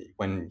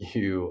when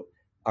you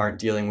aren't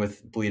dealing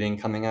with bleeding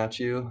coming at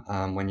you.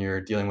 When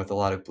you're dealing with a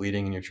lot of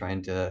bleeding and you're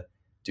trying to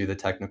do the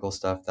technical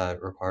stuff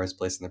that requires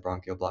placing the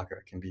bronchial blocker,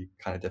 it can be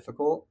kind of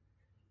difficult.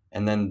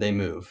 And then they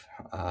move.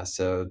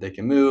 So they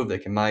can move, they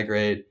can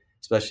migrate,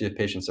 especially if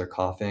patients are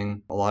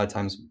coughing. A lot of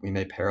times we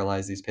may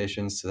paralyze these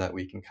patients so that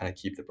we can kind of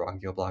keep the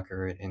bronchial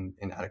blocker in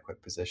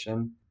adequate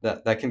position.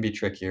 That can be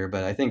trickier,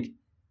 but I think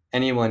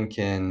anyone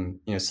can,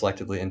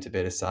 selectively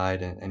intubate a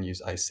side and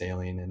use ice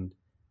saline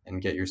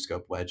and get your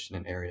scope wedged in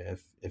an area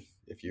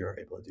if you're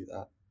able to do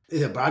that.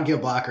 The bronchial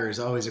blocker is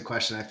always a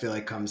question I feel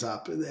like comes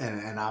up,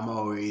 and I'm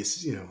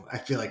always, I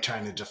feel like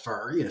trying to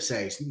defer,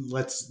 say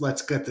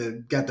let's get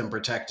them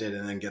protected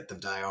and then get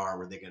them to IR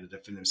where they get a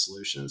definitive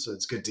solution. So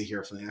it's good to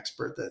hear from the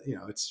expert that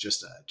it's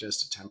just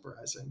a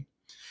temporizing.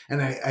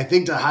 And I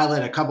think to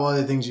highlight a couple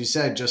other things you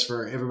said, just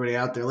for everybody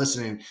out there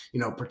listening,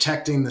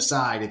 protecting the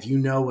side. If you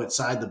know what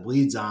side the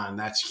bleed's on,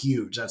 that's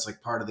huge. That's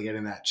like part of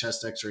getting that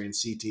chest X-ray and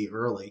CT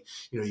early.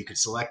 You could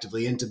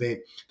selectively intubate.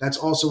 That's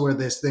also where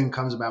this thing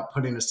comes about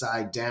putting a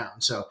side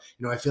down. So,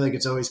 I feel like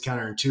it's always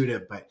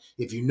counterintuitive, but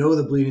if you know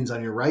the bleeding's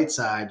on your right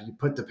side, you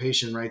put the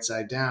patient right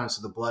side down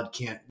so the blood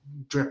can't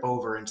drip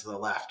over into the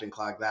left and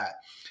clog that.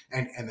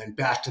 And then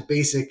back to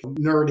basic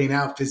nerding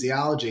out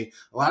physiology.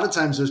 A lot of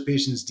times those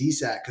patients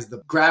desat because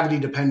the gravity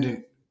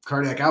dependent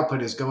cardiac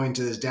output is going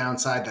to this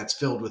downside that's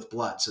filled with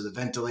blood. So the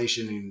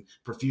ventilation and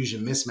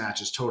perfusion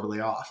mismatch is totally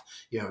off.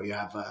 You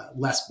have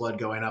less blood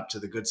going up to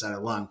the good side of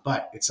the lung,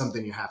 but it's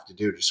something you have to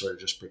do to sort of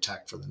just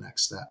protect for the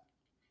next step.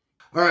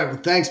 All right. Well,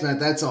 thanks, Matt.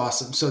 That's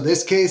awesome. So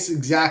this case,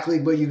 exactly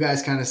what you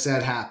guys kind of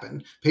said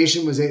happened.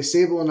 Patient was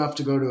stable enough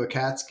to go to a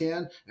CAT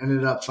scan,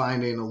 ended up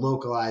finding a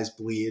localized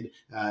bleed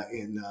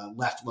in the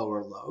left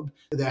lower lobe.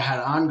 They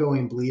had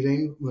ongoing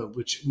bleeding,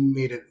 which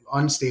made it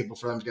unstable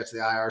for them to get to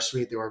the IR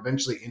suite. They were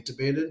eventually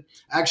intubated,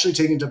 actually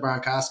taken to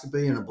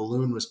bronchoscopy, and a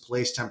balloon was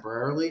placed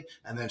temporarily,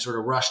 and then sort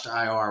of rushed to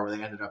IR where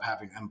they ended up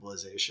having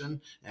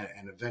embolization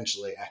and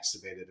eventually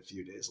extubated a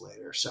few days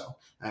later. So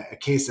a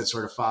case that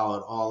sort of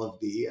followed all of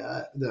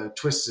the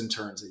twists and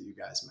turns that you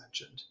guys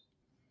mentioned.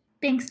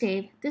 Thanks,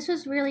 Dave. This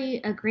was really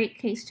a great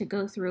case to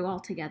go through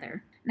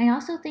altogether. And I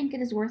also think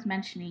it is worth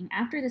mentioning,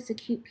 after this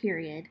acute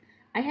period,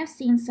 I have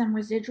seen some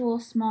residual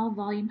small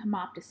volume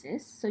hemoptysis,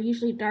 so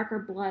usually darker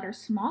blood or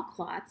small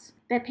clots,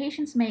 that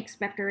patients may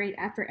expectorate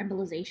after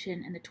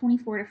embolization in the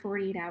 24 to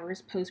 48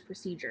 hours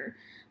post-procedure.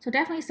 So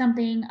definitely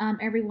something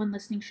everyone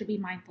listening should be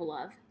mindful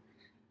of.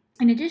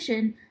 In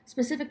addition,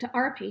 specific to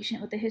our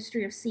patient with a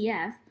history of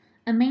CF,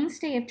 A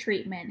mainstay of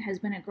treatment has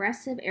been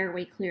aggressive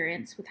airway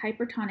clearance with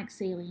hypertonic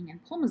saline and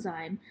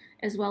pulmozyme,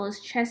 as well as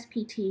chest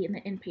PT in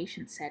the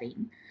inpatient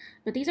setting.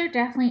 But these are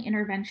definitely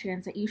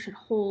interventions that you should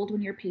hold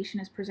when your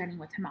patient is presenting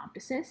with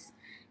hemoptysis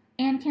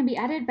and can be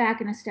added back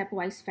in a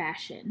stepwise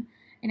fashion.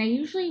 And I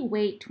usually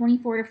wait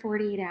 24 to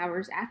 48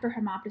 hours after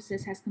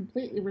hemoptysis has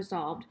completely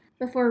resolved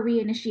before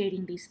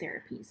reinitiating these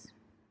therapies.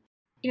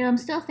 I'm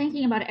still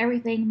thinking about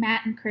everything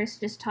Matt and Chris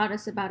just taught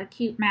us about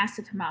acute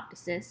massive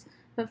hemoptysis.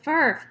 But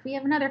first, we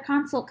have another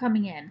consult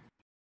coming in.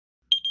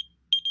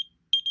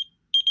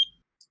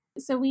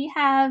 So we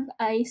have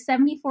a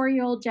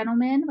 74-year-old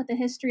gentleman with a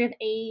history of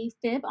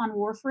AFib on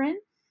warfarin.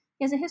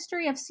 He has a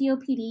history of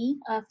COPD,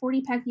 a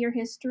 40-pack-year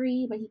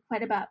history, but he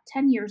quit about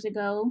 10 years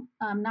ago,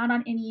 not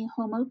on any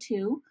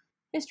HOMO2.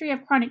 History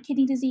of chronic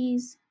kidney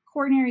disease,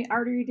 coronary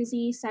artery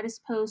disease, status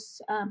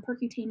post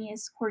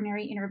percutaneous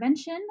coronary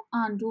intervention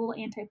on dual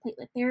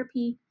antiplatelet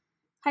therapy,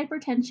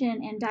 hypertension,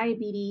 and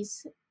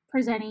diabetes,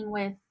 presenting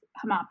with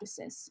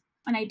hemoptysis.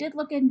 And I did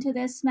look into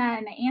this, Matt,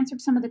 and I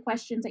answered some of the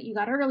questions that you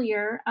got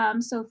earlier.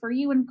 So for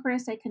you and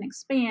Chris, I can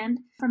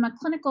expand. From a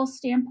clinical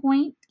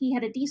standpoint, he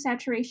had a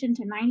desaturation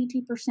to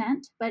 92%,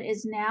 but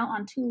is now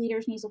on 2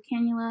 liters nasal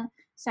cannula,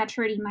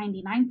 saturating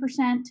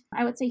 99%.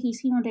 I would say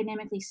he's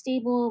hemodynamically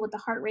stable with a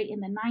heart rate in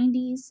the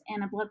 90s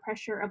and a blood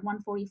pressure of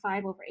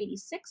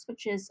 145/86,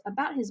 which is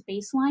about his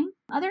baseline.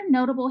 Other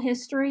notable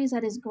history is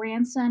that his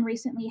grandson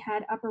recently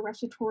had upper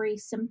respiratory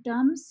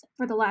symptoms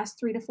for the last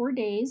 3 to 4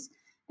 days,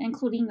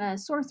 including a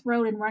sore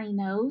throat and runny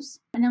nose.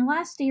 And in the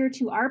last day or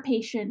two, our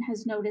patient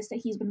has noticed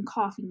that he's been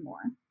coughing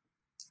more.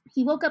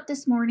 He woke up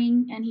this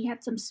morning and he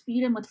had some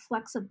sputum with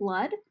flecks of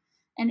blood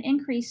and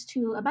increased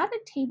to about a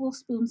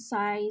tablespoon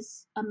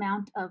size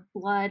amount of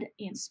blood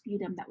and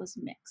sputum that was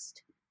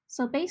mixed.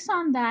 So based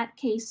on that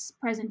case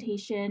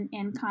presentation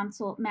and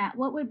consult, Matt,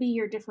 what would be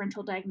your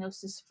differential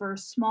diagnosis for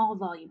small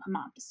volume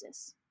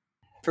hemoptysis?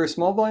 For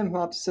small volume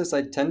hemoptysis,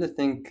 I tend to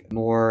think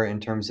more in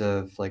terms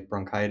of like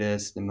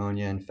bronchitis,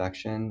 pneumonia,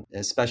 infection,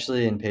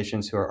 especially in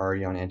patients who are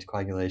already on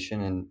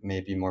anticoagulation and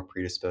may be more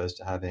predisposed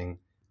to having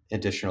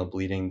additional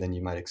bleeding than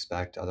you might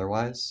expect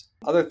otherwise.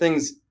 Other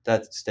things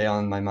that stay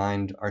on my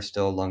mind are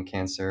still lung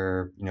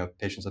cancer,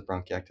 patients with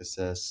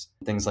bronchiectasis,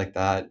 things like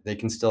that. They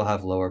can still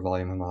have lower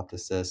volume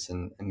hemoptysis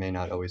and may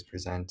not always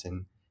present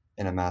in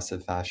a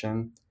massive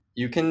fashion.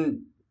 You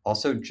can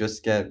also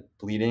just get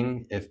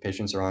bleeding if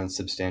patients are on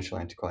substantial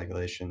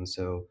anticoagulation.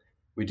 So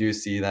we do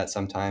see that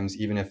sometimes,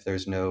 even if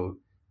there's no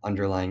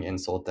underlying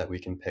insult that we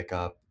can pick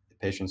up,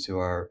 patients who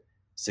are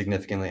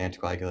significantly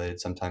anticoagulated,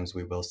 sometimes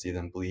we will see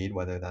them bleed,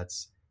 whether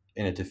that's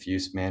in a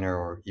diffuse manner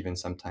or even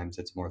sometimes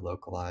it's more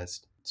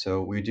localized.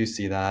 So we do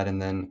see that.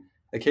 And then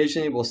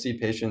occasionally we'll see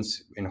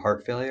patients in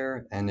heart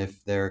failure. And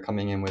if they're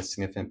coming in with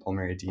significant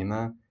pulmonary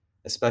edema,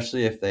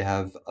 especially if they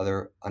have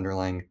other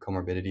underlying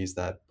comorbidities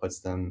that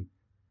puts them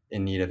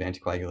in need of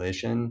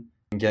anticoagulation,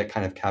 and get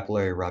kind of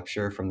capillary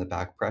rupture from the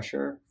back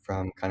pressure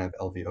from kind of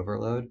LV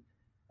overload.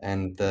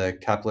 And the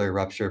capillary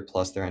rupture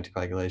plus their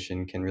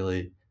anticoagulation can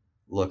really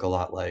look a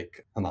lot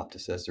like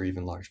hemoptysis or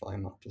even large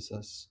volume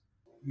hemoptysis.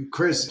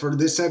 Chris, for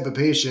this type of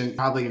patient,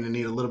 probably going to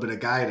need a little bit of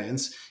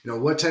guidance.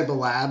 What type of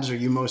labs are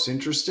you most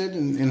interested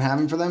in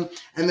having for them?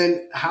 And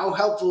then how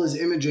helpful is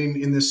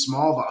imaging in this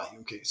small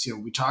volume case?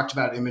 We talked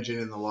about imaging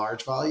in the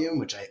large volume,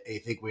 which I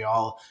think we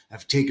all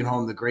have taken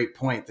home the great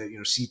point that,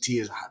 CT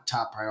is a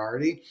top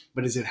priority,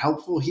 but is it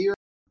helpful here?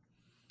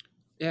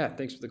 Yeah,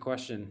 thanks for the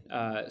question.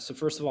 So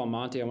first of all,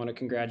 Monty, I want to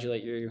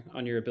congratulate you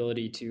on your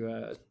ability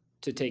to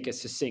take a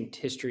succinct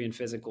history and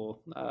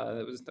physical.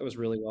 That was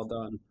really well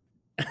done.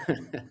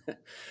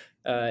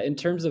 In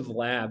terms of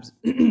labs,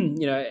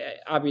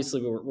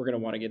 obviously we're going to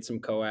want to get some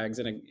coags,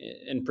 and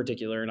in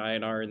particular an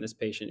INR in this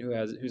patient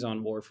who's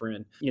on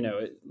warfarin.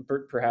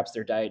 Perhaps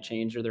their diet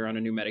changed or they're on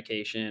a new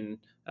medication,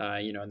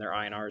 and their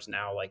INR is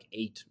now like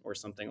 8 or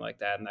something like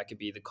that, and that could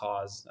be the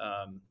cause.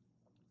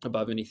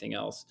 Above anything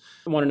else.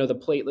 I want to know the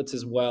platelets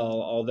as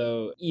well,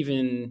 although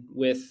even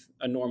with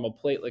a normal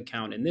platelet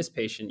count in this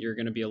patient, you're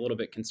going to be a little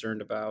bit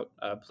concerned about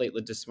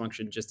platelet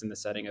dysfunction just in the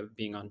setting of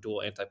being on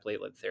dual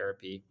antiplatelet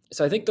therapy.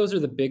 So I think those are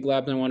the big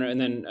labs I want to, and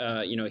then,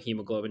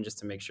 hemoglobin, just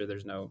to make sure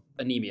there's no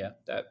anemia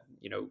that,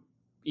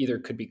 either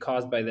could be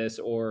caused by this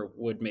or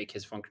would make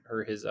his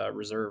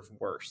reserve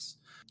worse.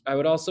 I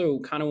would also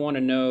kind of want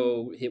to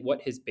know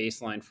what his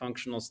baseline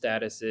functional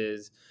status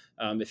is.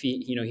 If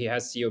he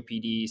has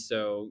COPD,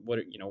 so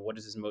what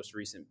does his most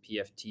recent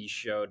PFT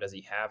show? Does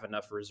he have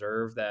enough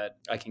reserve that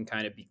I can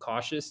kind of be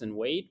cautious and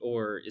wait,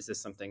 or is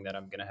this something that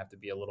I'm going to have to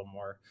be a little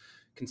more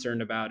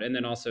concerned about? And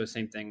then also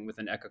same thing with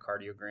an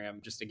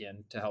echocardiogram, just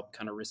again to help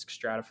kind of risk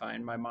stratify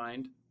in my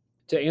mind.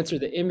 To answer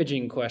the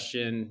imaging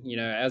question,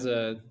 as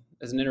a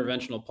as an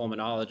interventional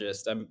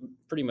pulmonologist, I'm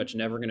pretty much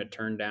never going to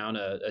turn down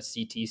a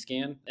CT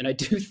scan. And I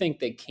do think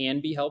they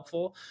can be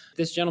helpful. If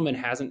this gentleman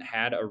hasn't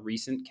had a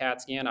recent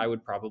CAT scan, I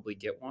would probably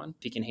get one.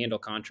 If he can handle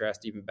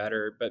contrast, even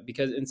better. But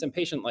because in some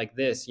patient like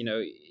this,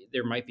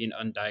 there might be an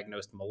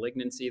undiagnosed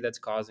malignancy that's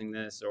causing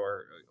this,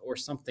 or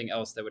something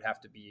else that would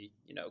have to be,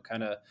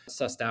 kind of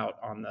sussed out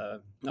on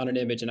an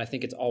image. And I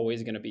think it's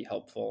always going to be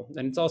helpful.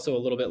 And it's also a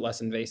little bit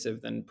less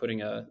invasive than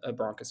putting a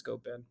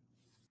bronchoscope in.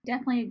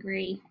 Definitely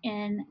agree.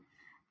 And,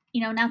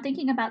 now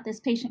thinking about this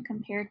patient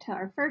compared to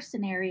our first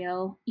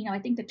scenario, I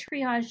think the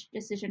triage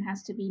decision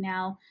has to be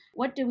now,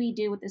 what do we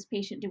do with this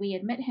patient? Do we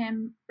admit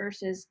him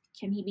versus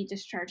can he be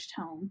discharged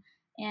home?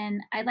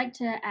 And I'd like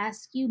to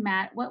ask you,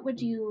 Matt,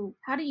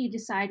 how do you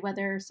decide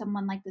whether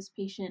someone like this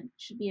patient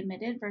should be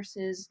admitted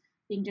versus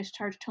being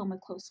discharged home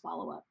with close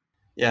follow-up?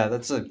 Yeah,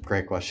 that's a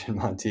great question,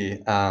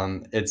 Monty.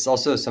 It's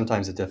also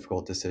sometimes a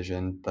difficult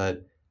decision,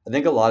 but I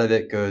think a lot of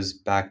it goes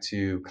back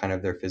to kind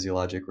of their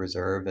physiologic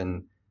reserve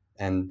and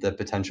the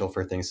potential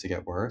for things to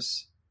get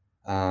worse.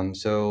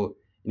 So,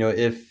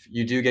 if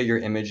you do get your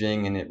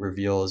imaging and it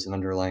reveals an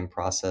underlying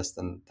process,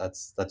 then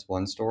that's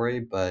one story.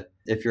 But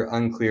if you're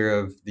unclear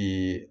of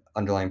the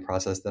underlying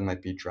process that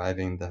might be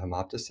driving the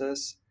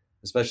hemoptysis,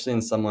 especially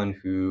in someone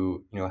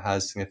who,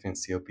 has significant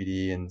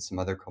COPD and some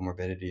other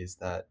comorbidities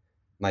that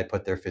might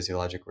put their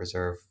physiologic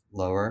reserve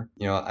lower,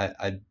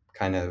 I'd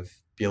kind of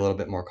be a little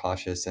bit more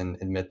cautious and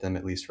admit them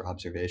at least for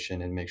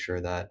observation and make sure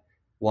that,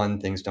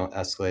 one, things don't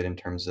escalate in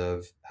terms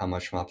of how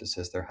much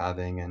hemoptysis they're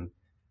having, and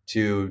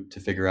two, to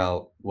figure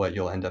out what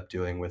you'll end up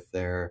doing with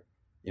their,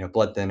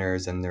 blood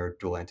thinners and their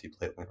dual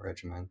antiplatelet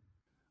regimen.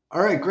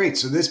 All right, great.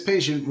 So this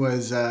patient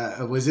was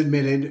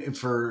admitted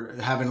for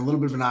having a little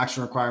bit of an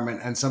oxygen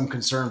requirement and some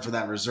concern for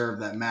that reserve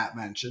that Matt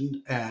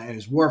mentioned. And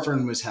his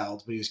warfarin was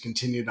held, but he was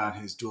continued on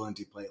his dual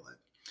antiplatelet.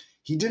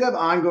 He did have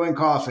ongoing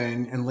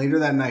coughing, and later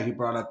that night he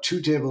brought up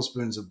 2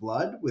 tablespoons of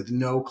blood with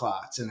no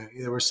clots, and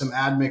there was some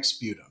admixed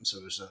sputum, so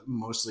it was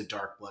mostly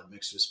dark blood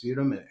mixed with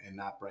sputum and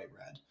not bright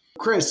red.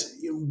 Chris,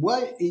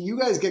 you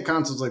guys get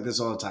consults like this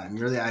all the time.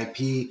 You're the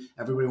IP.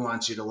 Everybody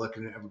wants you to look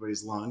into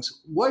everybody's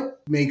lungs. What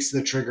makes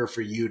the trigger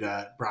for you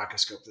to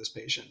bronchoscope this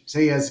patient?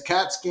 Say he has a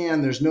CAT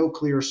scan. There's no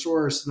clear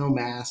source, no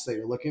mass that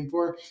you're looking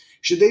for.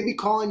 Should they be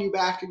calling you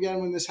back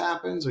again when this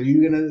happens? Are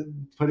you going to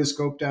put a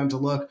scope down to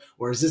look?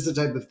 Or is this the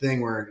type of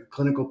thing where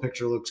clinical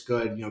picture looks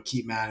good,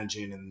 keep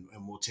managing,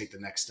 and we'll take the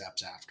next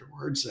steps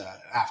afterwards,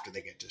 after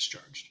they get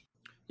discharged?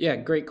 Yeah,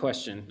 great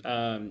question.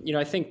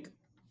 I think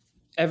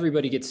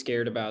everybody gets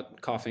scared about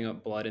coughing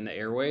up blood in the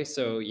airway.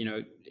 So,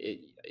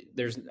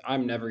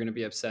 I'm never going to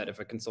be upset if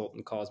a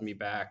consultant calls me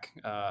back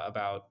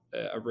about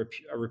a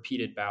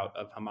repeated bout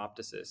of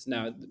hemoptysis.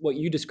 Now, what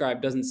you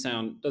described doesn't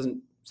sound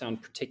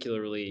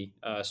particularly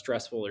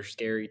stressful or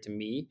scary to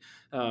me.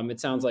 It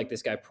sounds like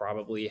this guy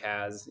probably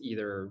has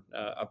either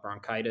a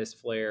bronchitis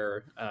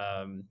flare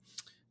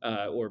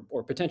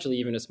or potentially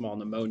even a small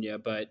pneumonia,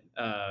 but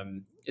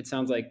it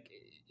sounds like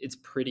it's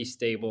pretty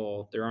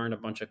stable. There aren't a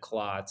bunch of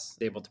clots,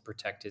 able to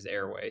protect his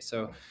airway.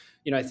 So,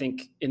 I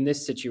think in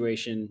this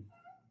situation,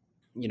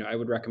 I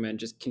would recommend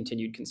just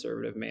continued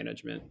conservative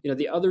management.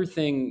 The other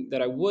thing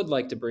that I would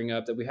like to bring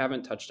up that we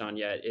haven't touched on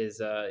yet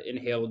is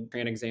inhaled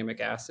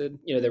tranexamic acid.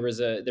 There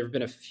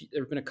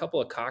have been a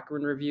couple of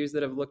Cochrane reviews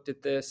that have looked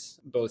at this,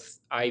 both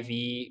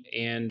IV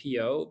and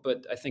PO.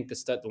 But I think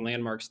the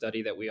landmark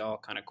study that we all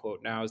kind of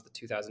quote now is the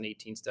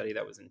 2018 study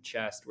that was in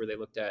CHEST, where they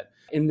looked at,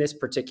 in this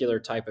particular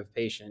type of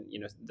patient,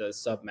 the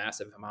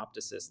submassive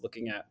hemoptysis,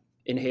 looking at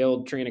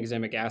inhaled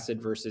tranexamic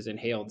acid versus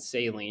inhaled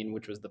saline,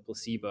 which was the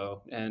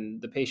placebo. And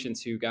the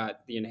patients who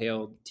got the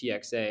inhaled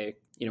TXA,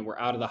 were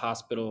out of the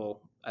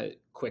hospital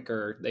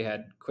quicker. They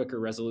had quicker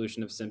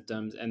resolution of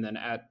symptoms. And then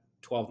at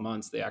 12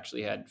 months, they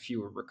actually had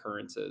fewer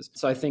recurrences.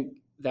 So I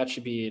think that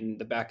should be in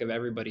the back of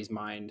everybody's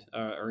mind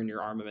or in your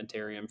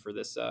armamentarium for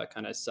this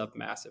kind of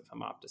submassive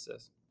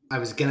hemoptysis. I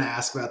was going to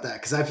ask about that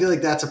because I feel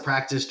like that's a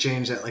practice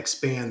change that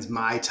spans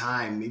my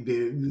time.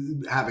 Maybe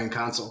having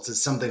consults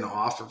is something to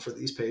offer for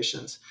these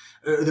patients.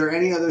 Are there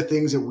any other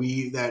things that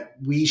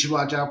we should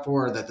watch out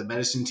for, or that the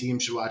medicine team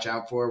should watch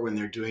out for when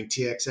they're doing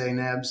TXA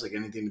nebs? Like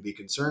anything to be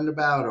concerned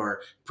about, or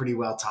pretty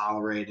well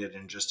tolerated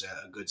and just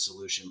a good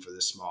solution for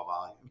this small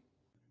volume?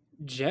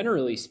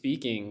 Generally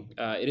speaking,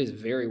 it is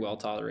very well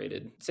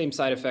tolerated. Same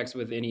side effects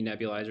with any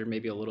nebulizer,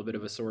 maybe a little bit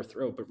of a sore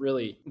throat, but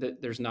really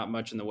there's not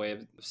much in the way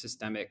of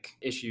systemic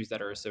issues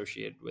that are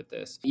associated with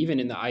this. Even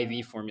in the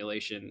IV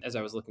formulation, as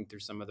I was looking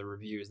through some of the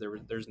reviews,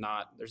 there's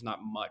not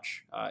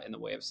much in the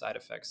way of side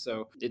effects.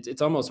 So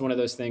it's almost one of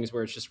those things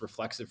where it's just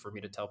reflexive for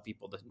me to tell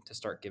people to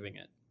start giving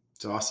it.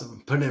 It's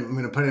awesome. I'm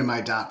going to put in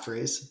my dot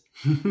phrase.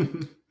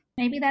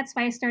 Maybe that's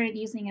why I started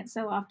using it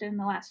so often in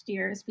the last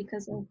year, is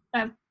because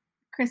of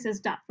Chris's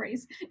dot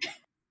phrase.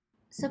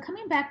 So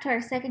coming back to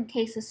our second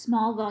case of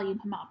small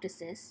volume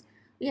hemoptysis,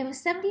 we have a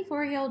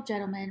 74-year-old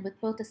gentleman with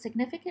both a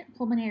significant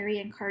pulmonary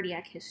and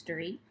cardiac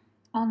history,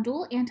 on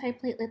dual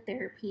antiplatelet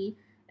therapy,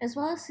 as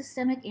well as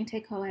systemic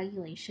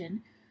anticoagulation,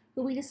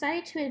 who we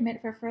decided to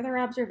admit for further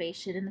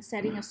observation in the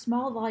setting of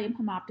small volume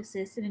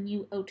hemoptysis and a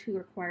new O2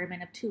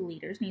 requirement of 2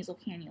 liters nasal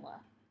cannula.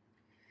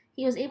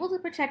 He was able to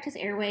protect his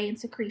airway and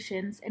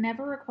secretions and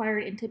never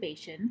required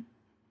intubation.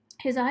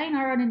 His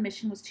INR on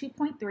admission was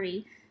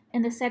 2.3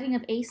 in the setting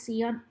of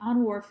AC on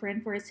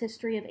warfarin for his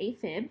history of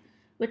AFib,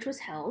 which was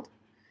held.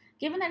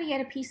 Given that he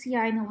had a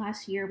PCI in the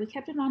last year, we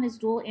kept him on his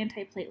dual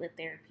antiplatelet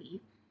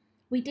therapy.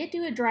 We did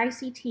do a dry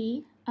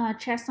CT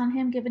chest on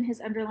him given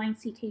his underlying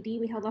CKD.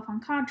 We held off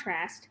on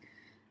contrast,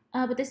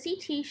 but the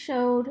CT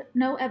showed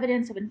no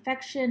evidence of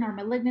infection or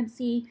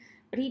malignancy,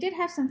 but he did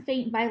have some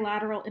faint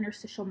bilateral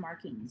interstitial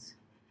markings.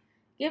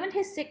 Given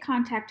his sick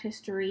contact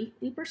history,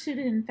 we pursued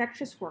an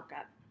infectious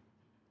workup.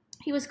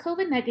 He was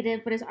COVID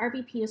negative, but his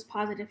RVP was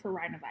positive for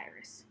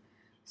rhinovirus.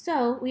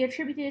 So, we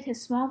attributed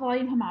his small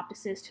volume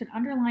hemoptysis to an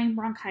underlying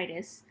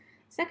bronchitis,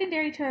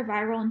 secondary to a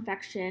viral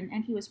infection,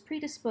 and he was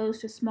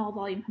predisposed to small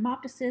volume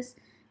hemoptysis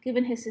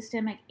given his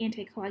systemic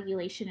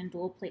anticoagulation and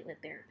dual platelet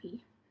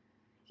therapy.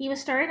 He was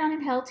started on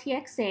inhaled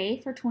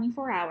TXA for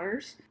 24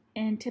 hours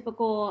in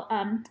typical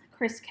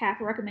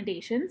CRIS-CAP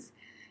recommendations.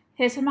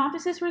 His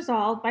hemoptysis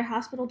resolved by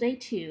hospital day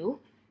 2.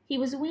 He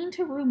was weaned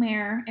to room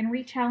air and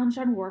rechallenged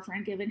on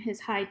warfarin given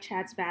his high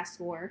CHADS-VAS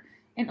score,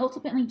 and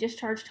ultimately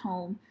discharged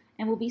home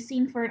and will be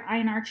seen for an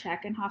INR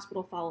check and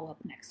hospital follow-up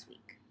next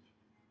week.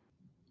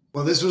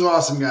 Well, this was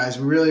awesome, guys.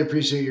 We really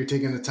appreciate you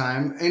taking the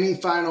time. Any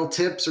final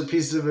tips or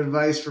pieces of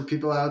advice for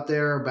people out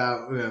there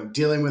about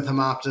dealing with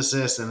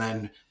hemoptysis, and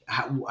then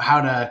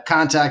how to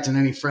contact, and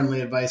any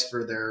friendly advice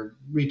for their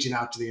reaching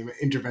out to the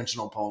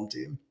interventional pulm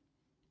team?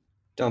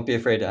 Don't be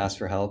afraid to ask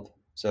for help.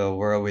 So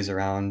we're always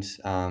around,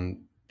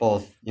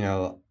 both,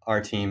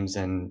 our teams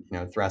and,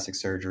 thoracic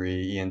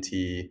surgery, ENT,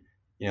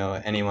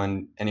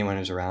 anyone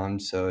who's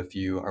around. So if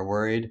you are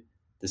worried,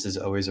 this is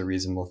always a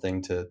reasonable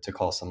thing to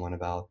call someone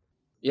about.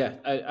 Yeah,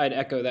 I'd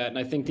echo that. And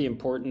I think the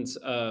importance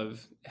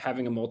of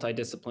having a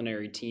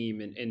multidisciplinary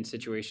team in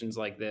situations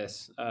like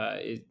this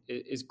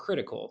is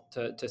critical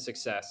to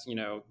success.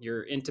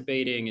 You're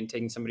intubating and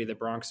taking somebody to the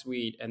bronch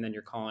suite, and then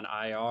you're calling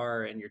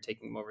IR and you're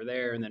taking them over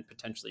there. And then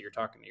potentially you're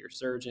talking to your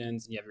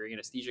surgeons and you have your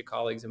anesthesia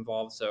colleagues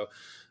involved. So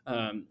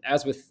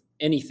as with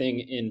anything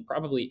in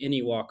probably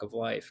any walk of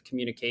life,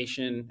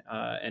 communication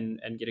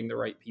and getting the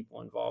right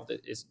people involved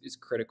is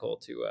critical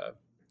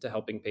to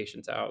helping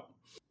patients out.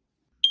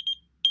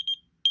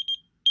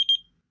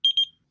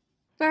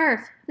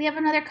 Birth, we have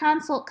another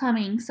consult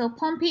coming, so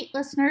Pulmpete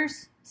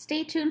listeners,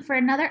 stay tuned for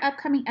another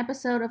upcoming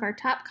episode of our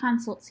Top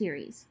Consult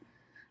series.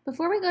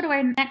 Before we go to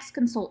our next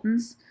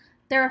consultants,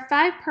 there are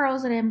 5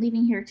 pearls that I am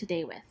leaving here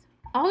today with.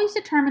 Always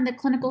determine the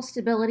clinical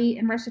stability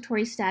and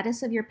respiratory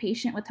status of your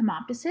patient with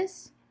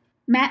hemoptysis.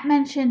 Matt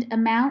mentioned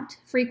amount,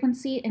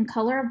 frequency, and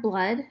color of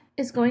blood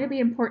is going to be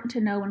important to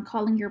know when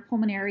calling your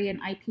pulmonary and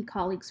IP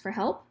colleagues for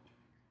help.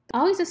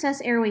 Always assess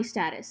airway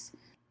status.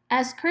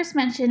 As Chris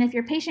mentioned, if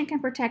your patient can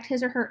protect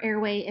his or her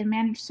airway and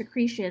manage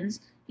secretions,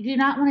 you do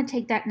not want to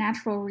take that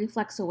natural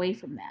reflex away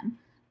from them.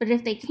 But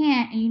if they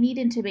can't and you need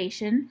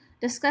intubation,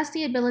 discuss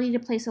the ability to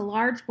place a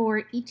large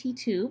bore ET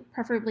tube,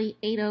 preferably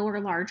 8.0 or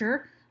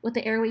larger, with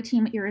the airway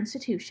team at your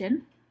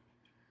institution.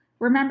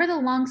 Remember, the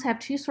lungs have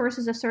 2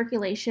 sources of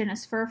circulation,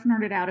 as Furf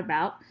nerded out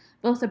about,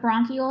 both the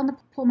bronchial and the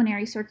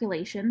pulmonary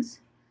circulations,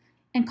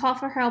 and call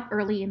for help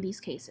early in these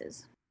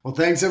cases. Well,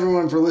 thanks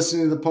everyone for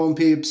listening to the Pulm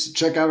Peeps.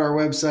 Check out our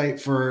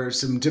website for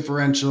some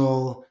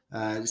differential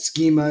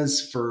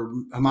schemas for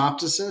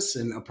hemoptysis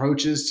and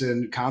approaches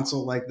to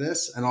consult like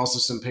this, and also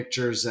some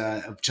pictures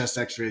of chest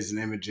x-rays and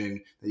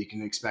imaging that you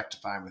can expect to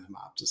find with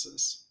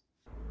hemoptysis.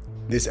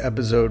 This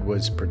episode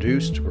was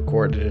produced,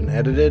 recorded, and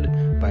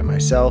edited by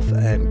myself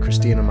and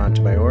Christina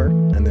Montemayor,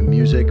 and the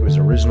music was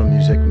original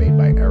music made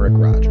by Eric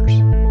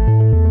Rogers.